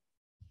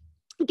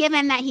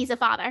 Given that he's a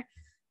father,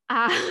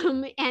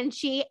 and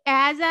she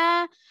has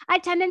a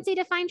tendency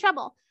to find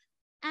trouble.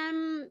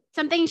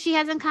 Something she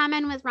has in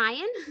common with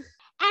Ryan.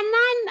 And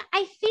then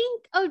I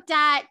think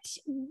Odette,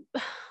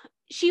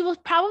 she will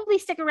probably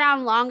stick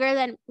around longer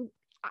than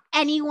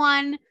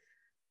anyone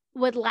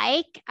would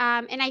like.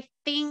 And I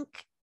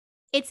think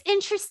it's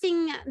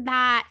interesting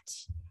that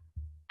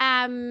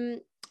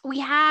we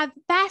have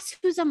Bess,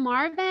 who's a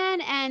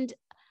Marvin, and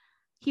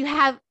you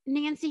have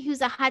Nancy,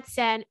 who's a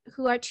Hudson,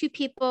 who are two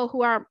people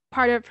who are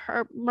part of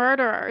her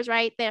murderers,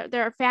 right?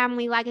 Their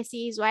family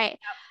legacies, right? Yep.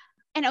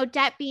 And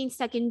Odette being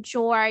stuck in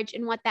George,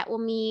 and what that will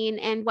mean,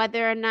 and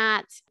whether or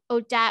not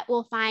Odette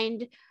will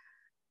find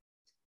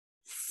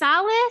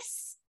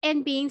solace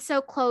in being so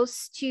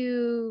close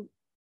to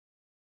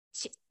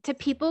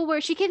people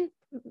where she can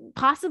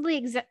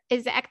possibly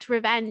exact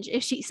revenge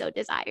if she so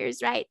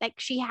desires, right? Like,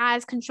 she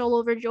has control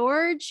over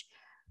George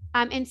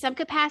in some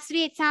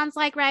capacity, it sounds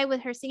like, right,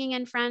 with her singing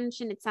in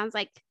French. And it sounds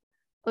like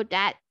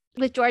Odette,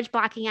 with George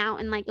blacking out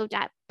and like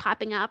Odette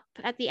popping up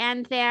at the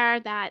end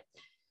there, that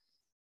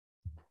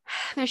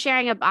they're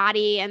sharing a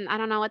body, and I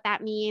don't know what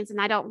that means, and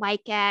I don't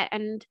like it.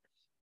 And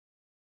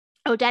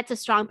Odette's a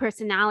strong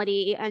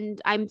personality,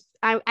 and I'm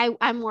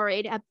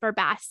worried for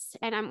Bess,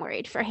 and I'm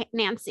worried for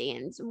Nancy,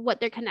 and what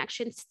their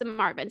connections to the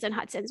Marvins and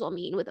Hudsons will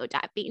mean with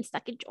Odette being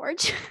stuck in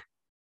George.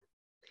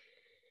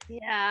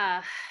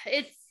 Yeah,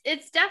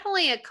 it's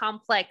definitely a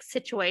complex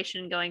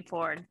situation going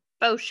forward.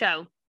 Both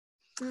show.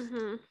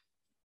 Mm-hmm.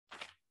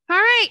 All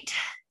right,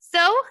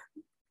 so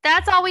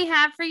that's all we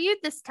have for you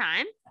this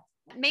time.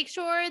 Make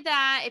sure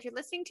that if you're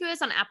listening to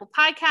us on Apple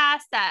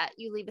Podcasts, that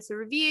you leave us a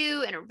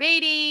review and a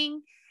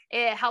rating.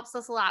 It helps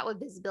us a lot with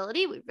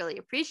visibility. We really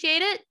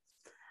appreciate it.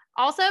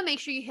 Also, make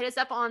sure you hit us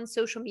up on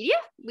social media.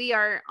 We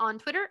are on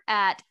Twitter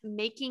at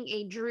Making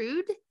a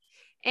Druid.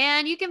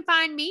 And you can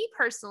find me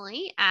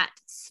personally at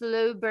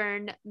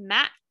Slowburn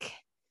Mac.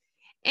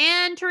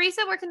 And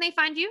Teresa, where can they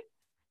find you?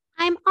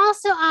 I'm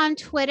also on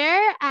Twitter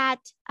at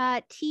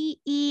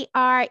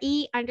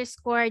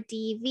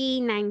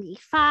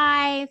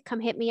TERE_DV95.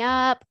 Come hit me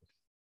up.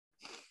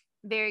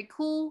 Very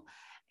cool.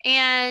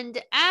 And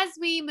as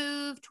we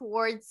move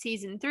towards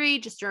season 3,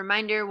 just a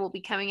reminder, we'll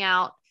be coming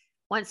out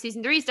once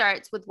season 3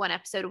 starts with 1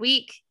 episode a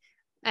week,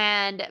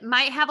 and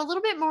might have a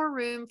little bit more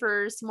room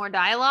for some more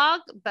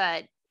dialogue.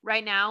 But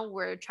right now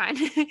we're trying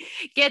to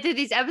get through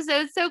these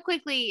episodes so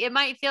quickly. It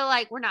might feel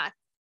like we're not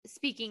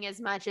speaking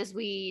as much as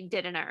we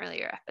did in our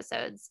earlier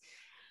episodes.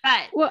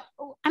 But well,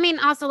 I mean,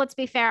 also, let's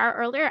be fair, our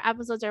earlier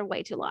episodes are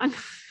way too long.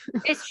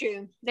 It's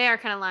true. They are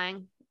kind of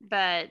long,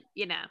 but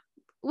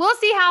we'll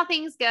see how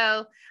things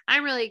go.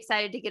 I'm really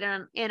excited to get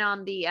in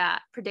on the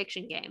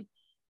prediction game.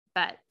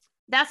 But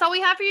that's all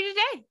we have for you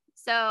today.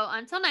 So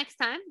until next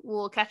time,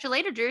 we'll catch you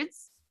later,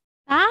 Druids.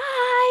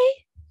 Bye.